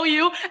actually know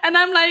you. And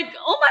I'm like,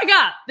 oh my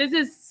God, this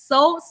is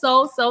so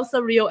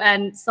surreal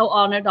and so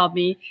honored of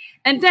me.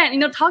 And then,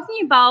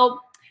 talking about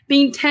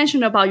being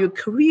intentional about your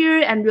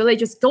career and really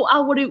just go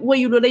out what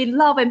you really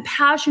love and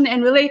passion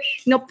and really,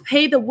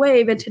 pave the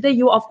way. And today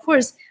you are, of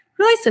course,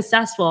 really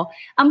successful.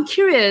 I'm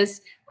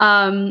curious,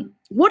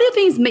 what do you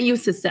think made you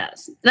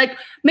success? Like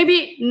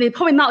maybe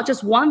probably not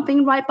just one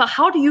thing, right? But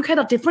how do you kind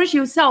of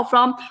differentiate yourself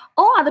from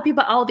all other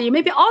people out there?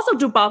 Maybe also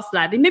do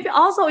bobsledding, maybe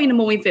also in the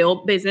movie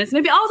film business,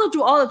 maybe also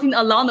do all the things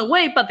along the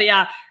way, but there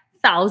are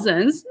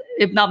thousands,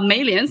 if not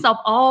millions of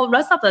all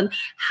rest of them.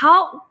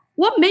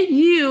 What made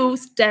you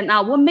stand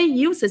out? What made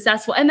you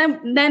successful? And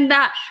then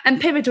that,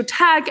 and pivot to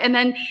tech, and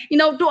then,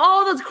 do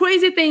all those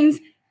crazy things.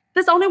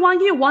 There's only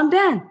 1 year, one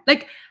Dan.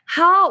 Like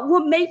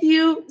what made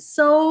you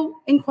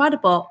so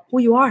incredible who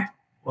you are?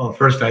 Well,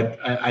 first,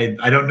 I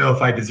don't know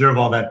if I deserve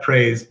all that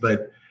praise,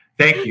 but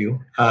thank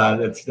you.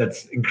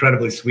 That's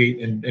incredibly sweet,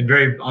 and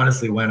very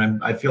honestly,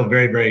 I feel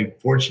very, very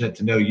fortunate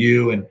to know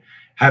you and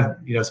have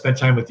spent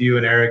time with you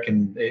and Eric,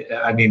 and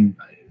I mean,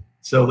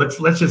 so let's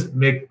just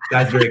make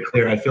that very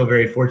clear. I feel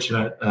very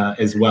fortunate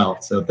as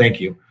well. So thank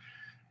you.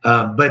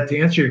 But to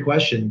answer your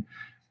question,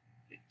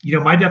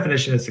 my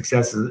definition of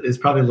success is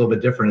probably a little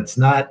bit different. It's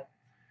not,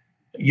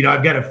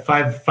 I've got a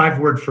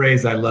five-word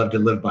phrase I love to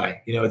live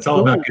by. It's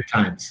all about good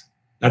times.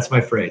 That's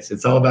my phrase.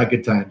 It's all about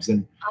good times.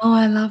 And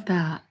I love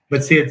that.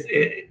 But see,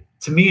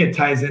 to me, it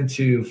ties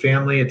into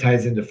family. It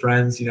ties into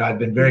friends. I've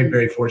been very,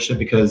 very fortunate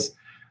because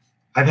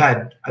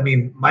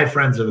my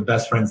friends are the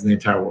best friends in the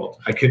entire world.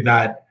 I could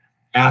not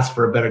ask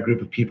for a better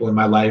group of people in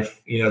my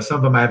life. Some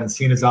of them I haven't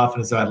seen as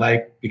often as I'd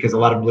like because a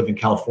lot of them live in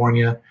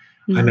California.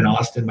 I'm in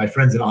Austin. My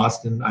friends in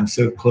Austin, I'm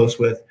so close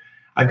with.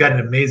 I've got an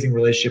amazing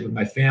relationship with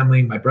my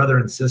family. My brother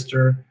and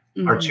sister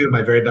are two of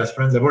my very best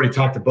friends. I've already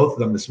talked to both of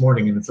them this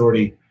morning, and it's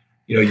already,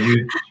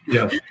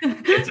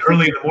 it's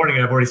early in the morning,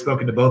 and I've already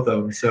spoken to both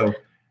of them. So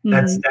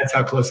that's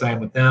how close I am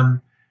with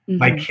them.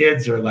 My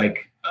kids are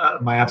like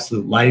my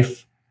absolute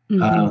life.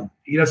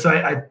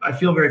 So I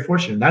feel very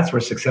fortunate. That's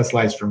where success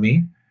lies for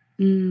me.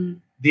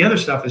 The other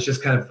stuff is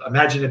just kind of,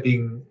 imagine it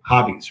being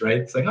hobbies, right?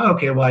 It's like, oh,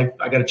 okay, well,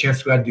 I got a chance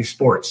to go out and do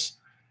sports.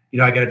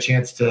 I got a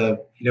chance to,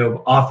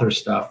 author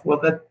stuff. Well,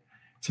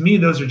 to me,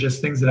 those are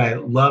just things that I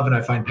love and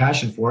I find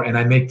passion for and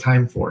I make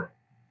time for,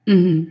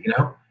 and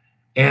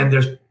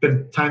there's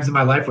been times in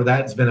my life where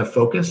that's been a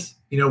focus,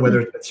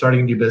 whether it's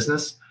starting a new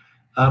business.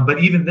 But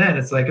even then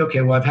it's like,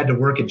 okay, well, I've had to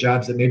work at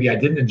jobs that maybe I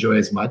didn't enjoy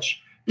as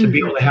much to be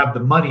able to have the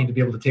money to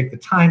be able to take the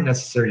time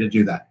necessary to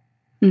do that.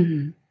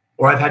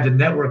 Or I've had to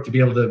network to be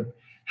able to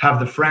have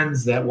the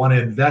friends that want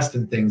to invest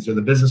in things, or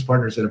the business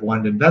partners that have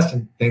wanted to invest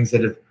in things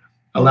that have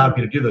allowed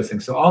me to do those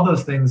things. So all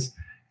those things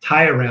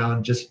tie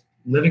around just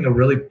living a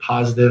really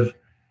positive,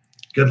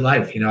 good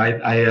life.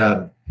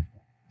 I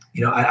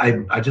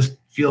just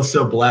feel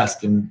so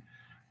blessed. And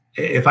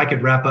if I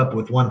could wrap up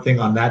with one thing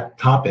on that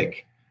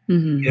topic,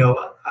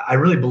 I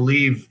really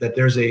believe that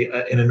there's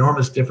an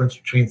enormous difference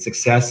between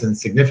success and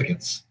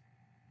significance.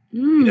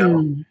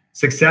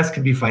 Success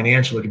can be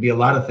financial, it can be a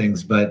lot of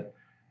things, but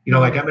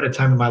like I'm at a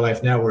time in my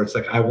life now where it's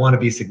like, I want to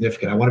be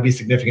significant. I want to be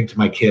significant to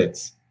my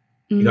kids.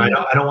 I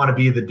don't want to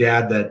be the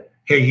dad that,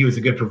 hey, he was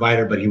a good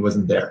provider, but he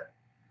wasn't there.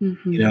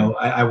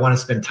 I want to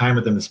spend time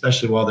with them,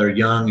 especially while they're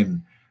young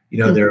and,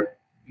 they're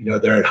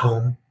at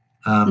home.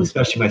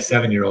 Especially my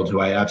 7-year-old, who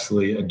I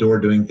absolutely adore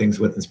doing things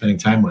with and spending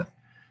time with.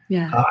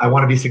 I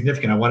want to be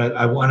significant. I want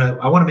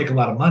to make a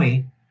lot of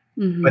money,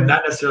 but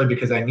not necessarily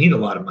because I need a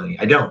lot of money.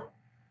 I don't.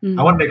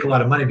 I want to make a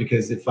lot of money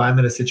because if I'm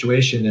in a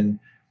situation and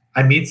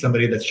I meet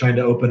somebody that's trying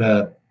to open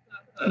a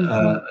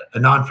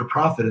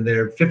non-for-profit and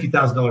they're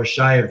 $50,000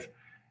 shy of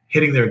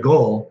hitting their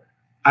goal,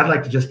 I'd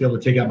like to just be able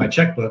to take out my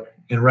checkbook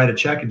and write a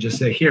check and just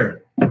say,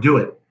 here, do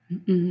it.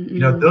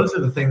 Those are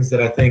the things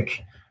that I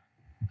think,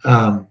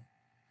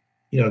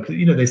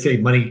 they say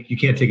money, you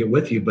can't take it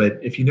with you, but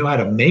if you know how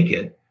to make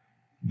it,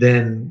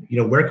 then,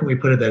 where can we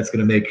put it that it's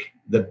going to make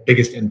the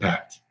biggest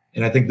impact?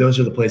 And I think those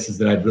are the places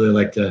that I'd really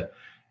like to,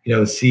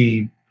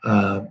 see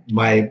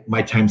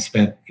my time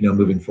spent,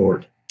 moving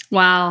forward.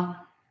 Wow.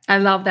 I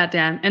love that,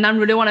 Dan. And I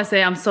really want to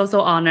say I'm so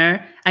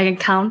honored I can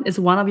count as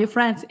one of your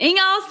friends in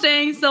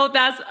Austin. So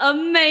that's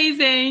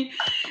amazing.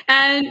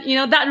 And,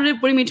 that really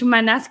brings me to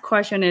my next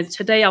question is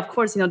today, of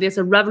course, there's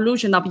a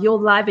revolution of your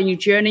life and your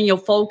journey, your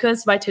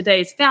focus, right?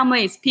 Today is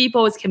family, it's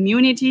people, it's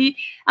community.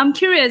 I'm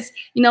curious,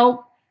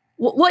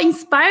 what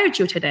inspired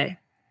you today?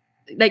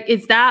 Like,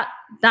 is that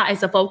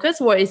is a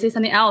focus, or is it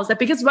something else?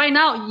 Because right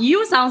now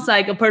you sounds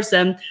like a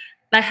person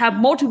that have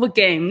multiple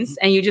games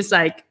and you're just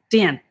like,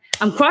 Dan,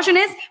 I'm crushing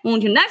this,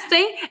 moving to the next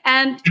thing,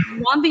 and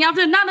one thing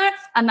after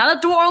another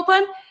door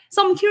open.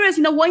 So I'm curious,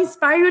 what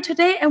inspired you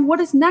today and what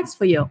is next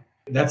for you?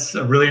 That's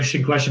a really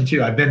interesting question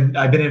too. I've been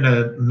in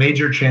a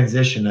major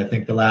transition, I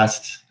think the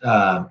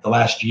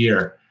last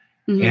year.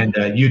 And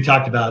you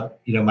talked about,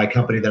 my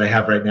company that I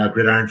have right now,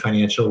 Gridiron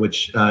Financial,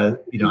 which,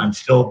 I'm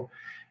still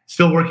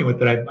working with,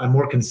 but I'm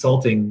more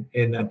consulting,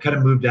 and I've kind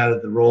of moved out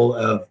of the role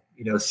of,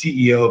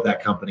 CEO of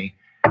that company,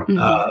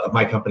 of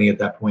my company at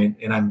that point.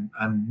 And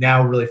I'm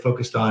now really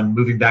focused on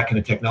moving back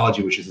into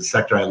technology, which is a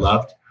sector I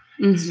loved.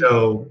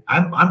 So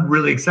I'm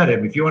really excited. I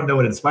mean, if you want to know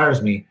what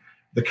inspires me,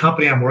 the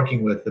company I'm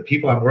working with, the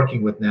people I'm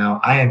working with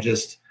now, I am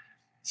just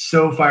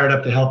so fired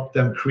up to help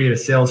them create a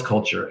sales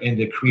culture and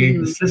to create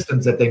the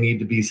systems that they need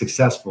to be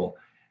successful.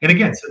 And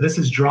again, so this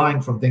is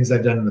drawing from things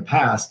I've done in the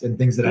past and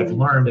things that I've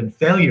learned and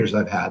failures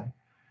I've had.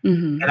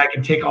 And I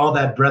can take all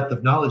that breadth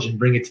of knowledge and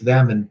bring it to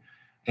them.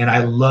 And I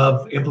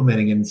love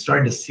implementing and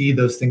starting to see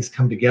those things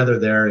come together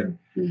there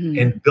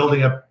and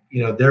building up,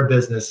 their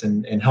business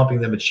and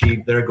helping them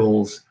achieve their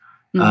goals.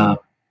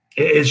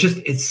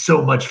 It's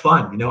so much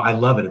fun. I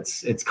love it.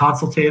 It's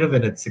consultative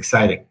and it's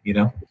exciting,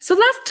 So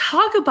let's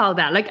talk about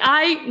that. Like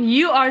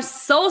you are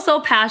so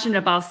passionate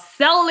about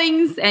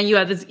selling, and you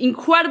have this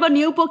incredible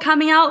new book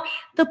coming out,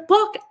 the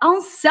book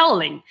on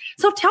selling.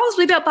 So tell us a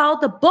little bit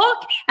about the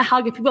book and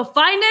how can people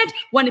find it?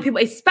 When do people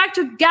expect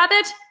to get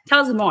it?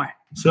 Tell us more.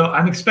 So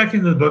I'm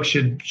expecting the book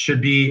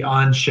should be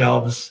on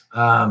shelves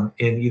in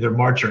either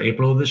March or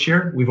April of this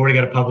year. We've already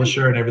got a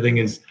publisher and everything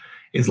is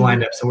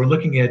lined up. So we're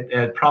looking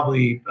at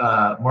probably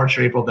March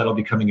or April that'll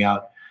be coming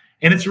out.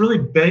 And it's really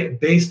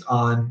based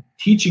on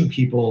teaching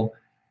people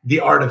the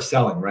art of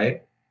selling,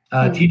 right?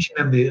 Teaching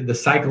them the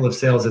cycle of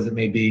sales as it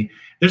may be.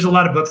 There's a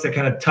lot of books that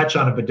kind of touch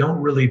on it, but don't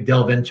really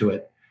delve into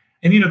it.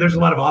 And, there's a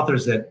lot of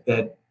authors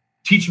that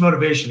teach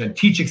motivation and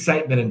teach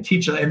excitement and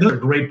those are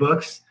great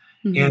books.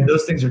 And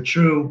those things are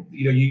true.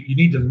 You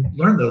need to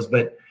learn those,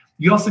 but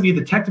you also need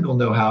the technical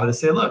know-how to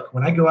say, look,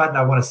 when I go out and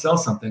I want to sell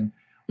something,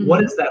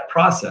 what is that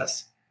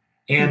process?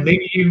 And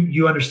maybe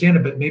you understand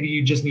it, but maybe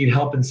you just need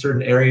help in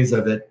certain areas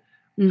of it.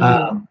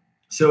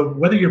 So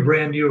whether you're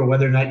brand new or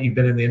whether or not you've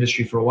been in the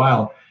industry for a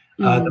while,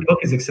 the book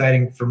is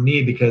exciting for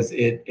me because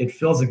it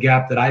fills a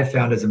gap that I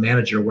found as a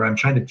manager where I'm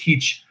trying to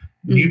teach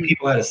new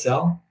people how to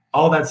sell.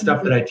 All that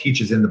stuff that I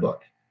teach is in the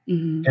book.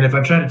 And if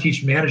I'm trying to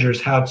teach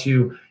managers how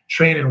to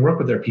train and work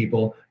with their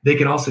people, they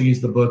can also use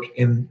the book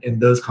in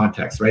those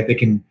contexts, right? They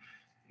can,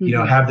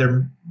 have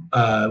their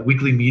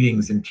weekly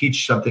meetings and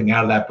teach something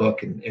out of that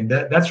book. And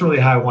that's really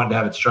how I wanted to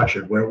have it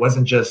structured, where it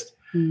wasn't just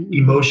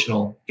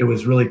emotional. It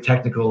was really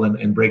technical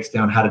and breaks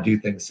down how to do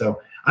things.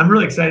 So I'm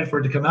really excited for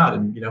it to come out.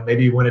 And,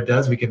 maybe when it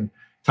does, we can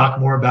talk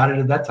more about it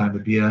at that time.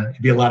 It'd be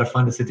a lot of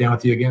fun to sit down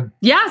with you again.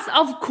 Yes,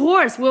 of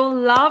course. We'll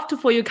love to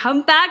for you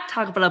come back,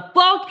 talk about the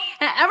book,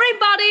 and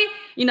everybody,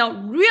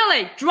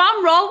 really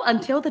drum roll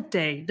until the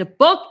day the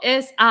book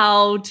is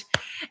out.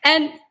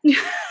 And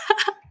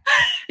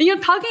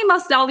talking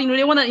about selling, you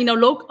really want to,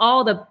 look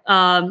all the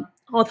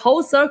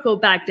whole circle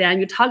back then.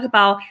 You talk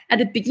about at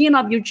the beginning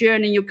of your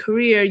journey, your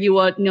career, you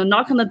were,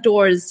 knock on the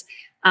doors,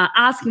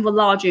 asking for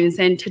lodgings,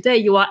 and today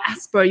you are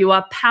expert, you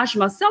are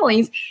passionate about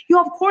selling.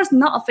 You're of course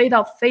not afraid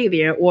of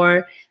failure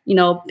or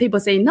people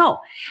say no.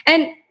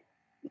 And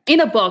in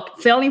the book,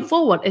 Failing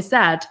Forward, it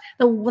said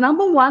the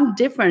number one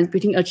difference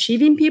between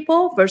achieving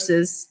people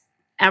versus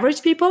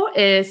average people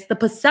is the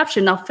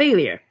perception of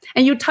failure.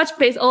 And you touched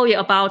base earlier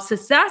about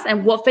success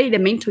and what failure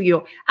meant to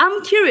you.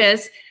 I'm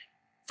curious,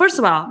 first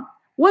of all,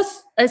 what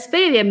is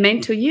failure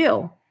meant to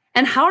you?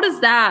 And how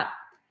does that?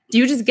 Do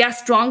you just get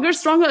stronger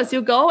as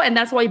you go, and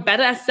that's why you're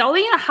better at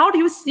selling? How do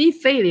you see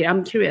failure?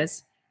 I'm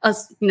curious,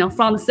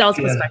 from the sales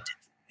perspective.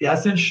 Yeah,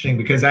 it's interesting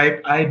because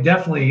I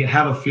definitely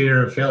have a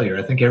fear of failure.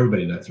 I think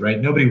everybody does, right?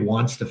 Nobody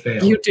wants to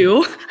fail. You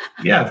do?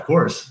 Yeah, of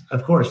course.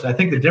 I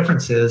think the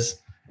difference is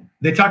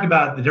they talk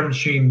about the difference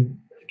between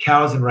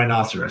cows and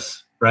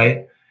rhinoceros,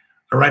 right?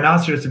 A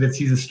rhinoceros, if it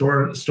sees a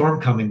storm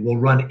coming, will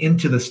run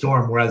into the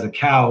storm, whereas a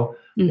cow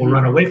will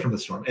run away from the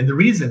storm. And the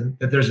reason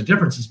that there's a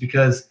difference is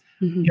because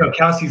a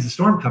cow sees a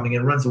storm coming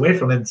and runs away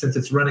from it. And since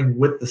it's running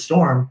with the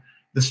storm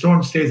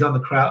stays on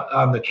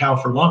the cow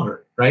for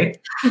longer, right?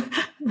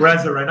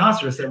 Whereas the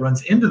rhinoceros that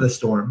runs into the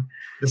storm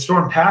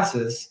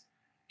passes,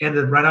 and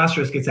the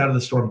rhinoceros gets out of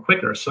the storm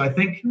quicker. So I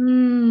think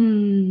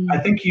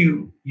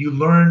you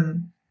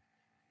learn,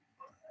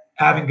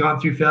 having gone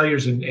through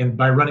failures and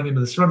by running into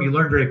the storm, you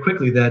learn very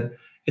quickly that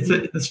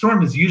the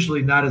storm is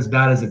usually not as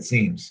bad as it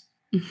seems.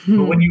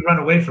 But when you run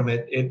away from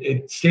it,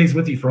 it stays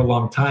with you for a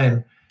long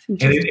time.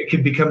 And it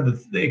could become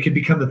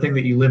the thing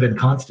that you live in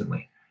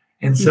constantly.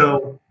 And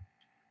so,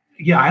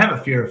 yeah, I have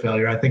a fear of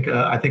failure. I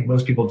think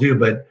most people do,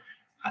 but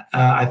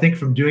I think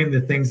from doing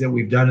the things that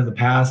we've done in the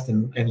past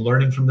and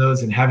learning from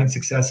those and having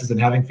successes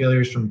and having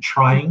failures from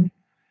trying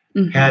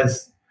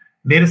has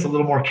made us a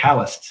little more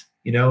calloused.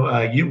 We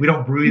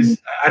don't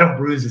bruise. I don't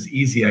bruise as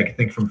easy, I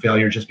think, from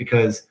failure, just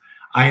because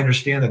I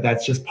understand that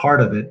that's just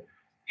part of it,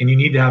 and you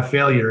need to have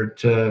failure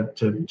to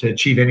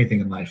achieve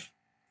anything in life.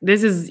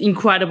 This is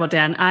incredible,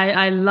 Dan.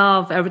 I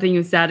love everything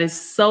you said. It's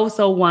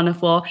so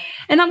wonderful.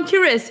 And I'm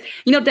curious,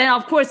 Dan,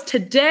 of course,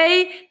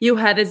 today you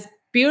had this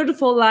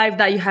beautiful life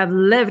that you have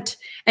lived,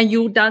 and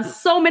you've done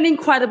so many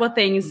incredible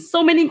things,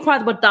 so many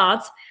incredible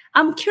dots.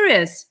 I'm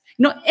curious,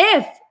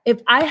 if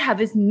I have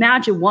this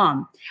magic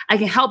wand, I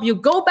can help you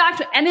go back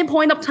to any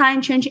point of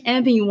time, change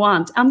anything you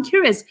want. I'm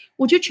curious,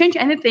 would you change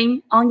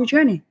anything on your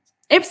journey?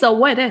 If so,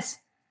 what it is?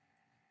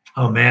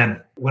 Oh man,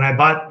 when I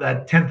bought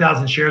that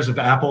 10,000 shares of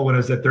Apple when it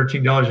was at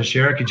 $13 a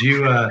share, could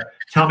you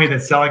tell me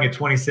that selling at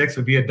 26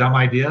 would be a dumb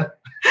idea?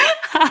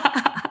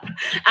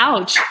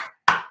 Ouch.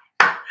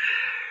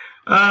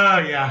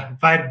 Yeah.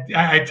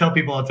 I tell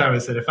people all the time, I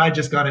said, if I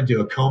just gone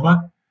into a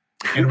coma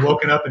and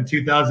woken up in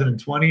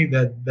 2020,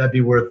 that'd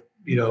be worth,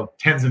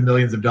 tens of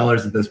millions of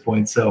dollars at this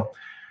point. So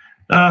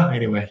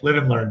anyway, live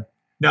and learn.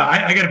 No,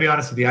 I got to be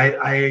honest with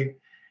you.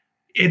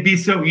 It'd be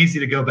so easy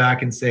to go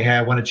back and say, hey,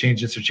 I want to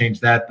change this or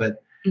change that.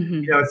 But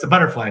it's a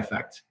butterfly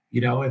effect.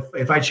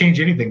 If I change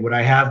anything, would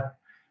I have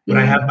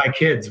my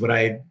kids? Would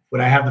I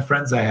have the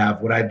friends I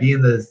have? Would I be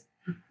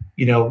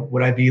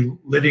would I be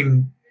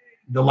living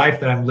the life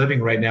that I'm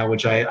living right now,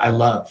 which I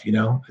love?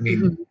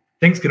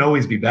 Things can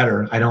always be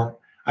better. I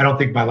don't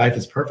think my life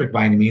is perfect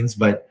by any means,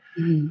 but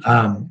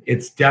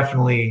it's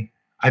definitely,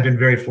 I've been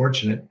very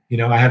fortunate.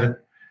 I haven't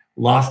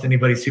lost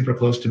anybody super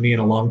close to me in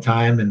a long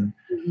time. And,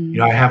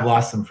 I have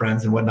lost some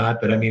friends and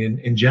whatnot, but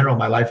in general,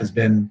 my life has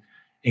been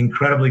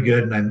incredibly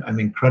good, and I'm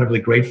incredibly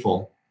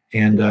grateful.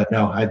 And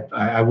no,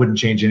 I wouldn't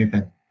change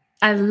anything.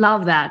 I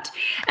love that.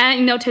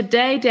 And,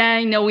 today,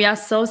 Dan, we are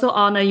so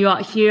honored you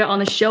are here on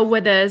the show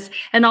with us.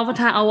 And all the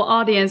time, our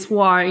audience who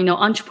are,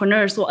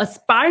 entrepreneurs or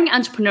aspiring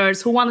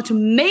entrepreneurs who wanted to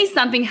make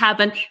something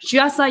happen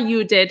just like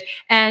you did.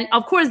 And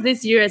of course,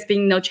 this year has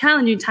been,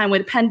 challenging time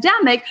with the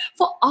pandemic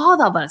for all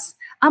of us.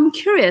 I'm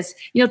curious,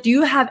 do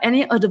you have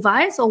any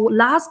advice or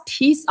last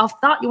piece of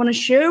thought you want to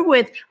share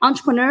with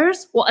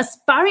entrepreneurs or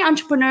aspiring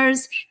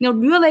entrepreneurs,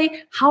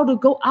 really how to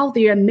go out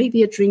there and make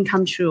their dream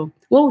come true?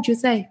 What would you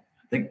say?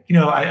 I think,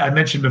 I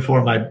mentioned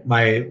before my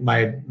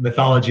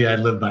mythology I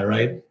live by,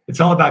 right?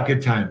 It's all about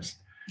good times.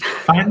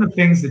 Find the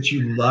things that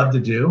you love to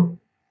do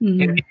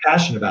and be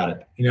passionate about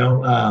it.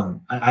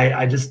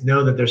 I just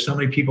know that there's so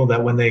many people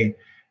that when they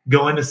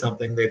go into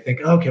something, they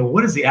think, okay, well,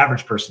 what does the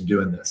average person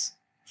do in this?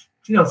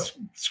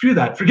 Screw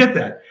that, forget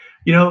that.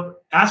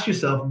 Ask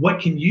yourself, what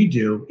can you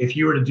do if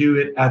you were to do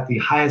it at the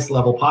highest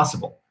level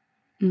possible?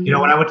 When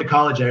I went to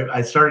college,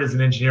 I started as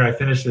an engineer. I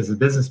finished as a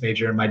business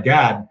major, and my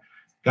dad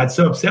got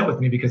so upset with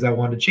me because I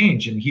wanted to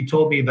change. And he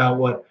told me about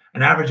what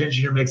an average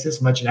engineer makes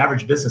this much, an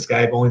average business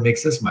guy only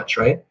makes this much,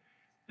 right?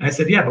 And I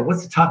said, yeah, but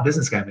what's the top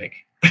business guy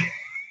make?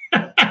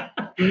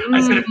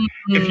 I said,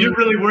 if you're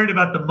really worried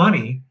about the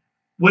money,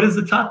 what does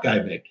the top guy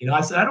make? I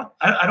said,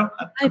 I'm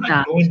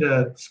not going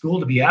to school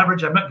to be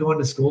average. I'm not going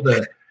to school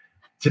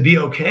to be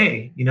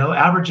okay.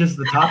 Average is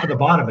the top of the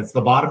bottom. It's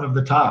the bottom of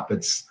the top.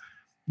 It's,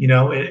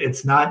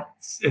 it's not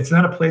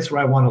a place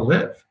where I want to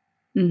live.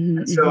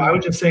 Mm-hmm, so I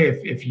would just say,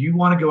 if you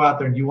want to go out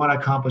there and you want to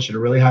accomplish at a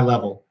really high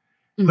level,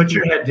 put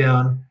your head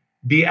down,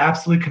 be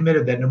absolutely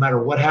committed that no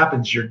matter what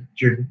happens, you're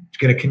going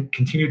to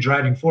continue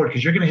driving forward,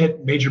 because you're going to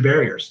hit major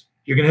barriers.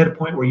 You're going to hit a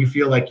point where you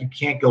feel like you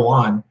can't go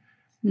on,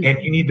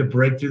 and you need to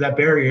break through that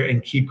barrier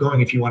and keep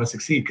going if you want to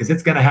succeed, because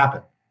it's going to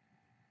happen.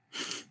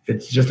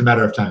 It's just a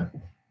matter of time.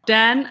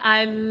 Dan,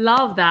 I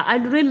love that. I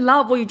really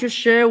love what you just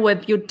shared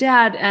with your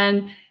dad.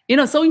 And,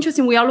 so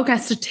interesting. We are looking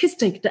at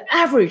statistic, the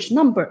average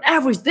number,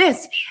 average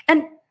this,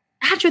 and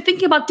actually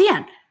thinking about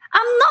Dan.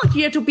 I'm not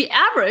here to be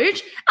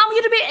average. I'm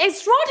here to be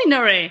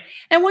extraordinary.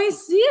 And when you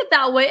see it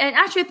that way and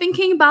actually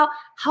thinking about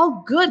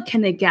how good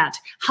can it get,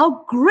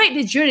 how great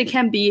the journey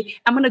can be,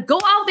 I'm going to go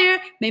out there,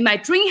 make my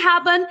dream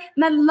happen.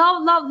 And I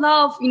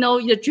love,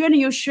 the journey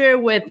you share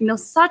with,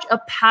 such a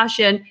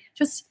passion.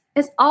 Just,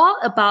 it's all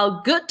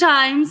about good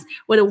times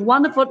with a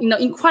wonderful,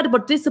 incredible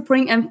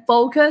discipline and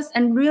focus,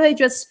 and really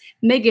just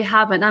make it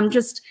happen. I'm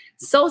just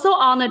so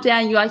honored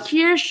that you are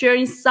here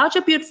sharing such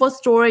a beautiful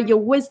story. Your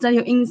wisdom,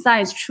 your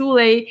insights,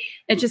 truly,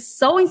 it just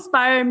so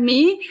inspired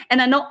me.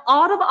 And I know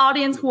all of the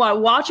audience who are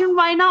watching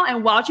right now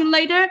and watching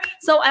later.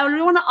 So I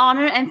really want to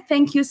honor and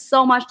thank you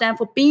so much, Dan,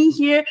 for being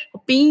here,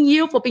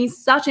 for being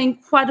such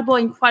incredible,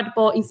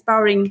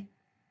 inspiring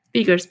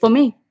speakers for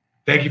me.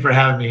 Thank you for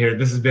having me here.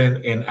 This has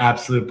been an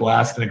absolute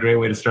blast and a great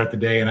way to start the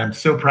day. And I'm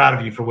so proud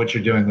of you for what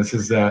you're doing. This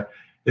is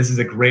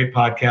a great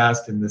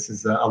podcast, and this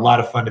is a lot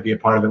of fun to be a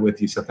part of it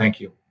with you. So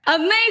thank you.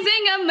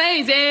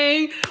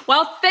 Amazing.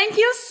 Well, thank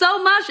you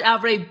so much,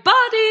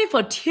 everybody,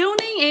 for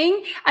tuning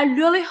in. I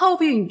really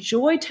hope you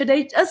enjoyed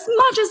today as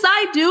much as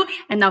I do.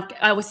 And now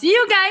I will see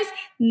you guys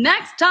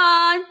next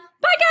time.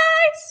 Bye,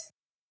 guys.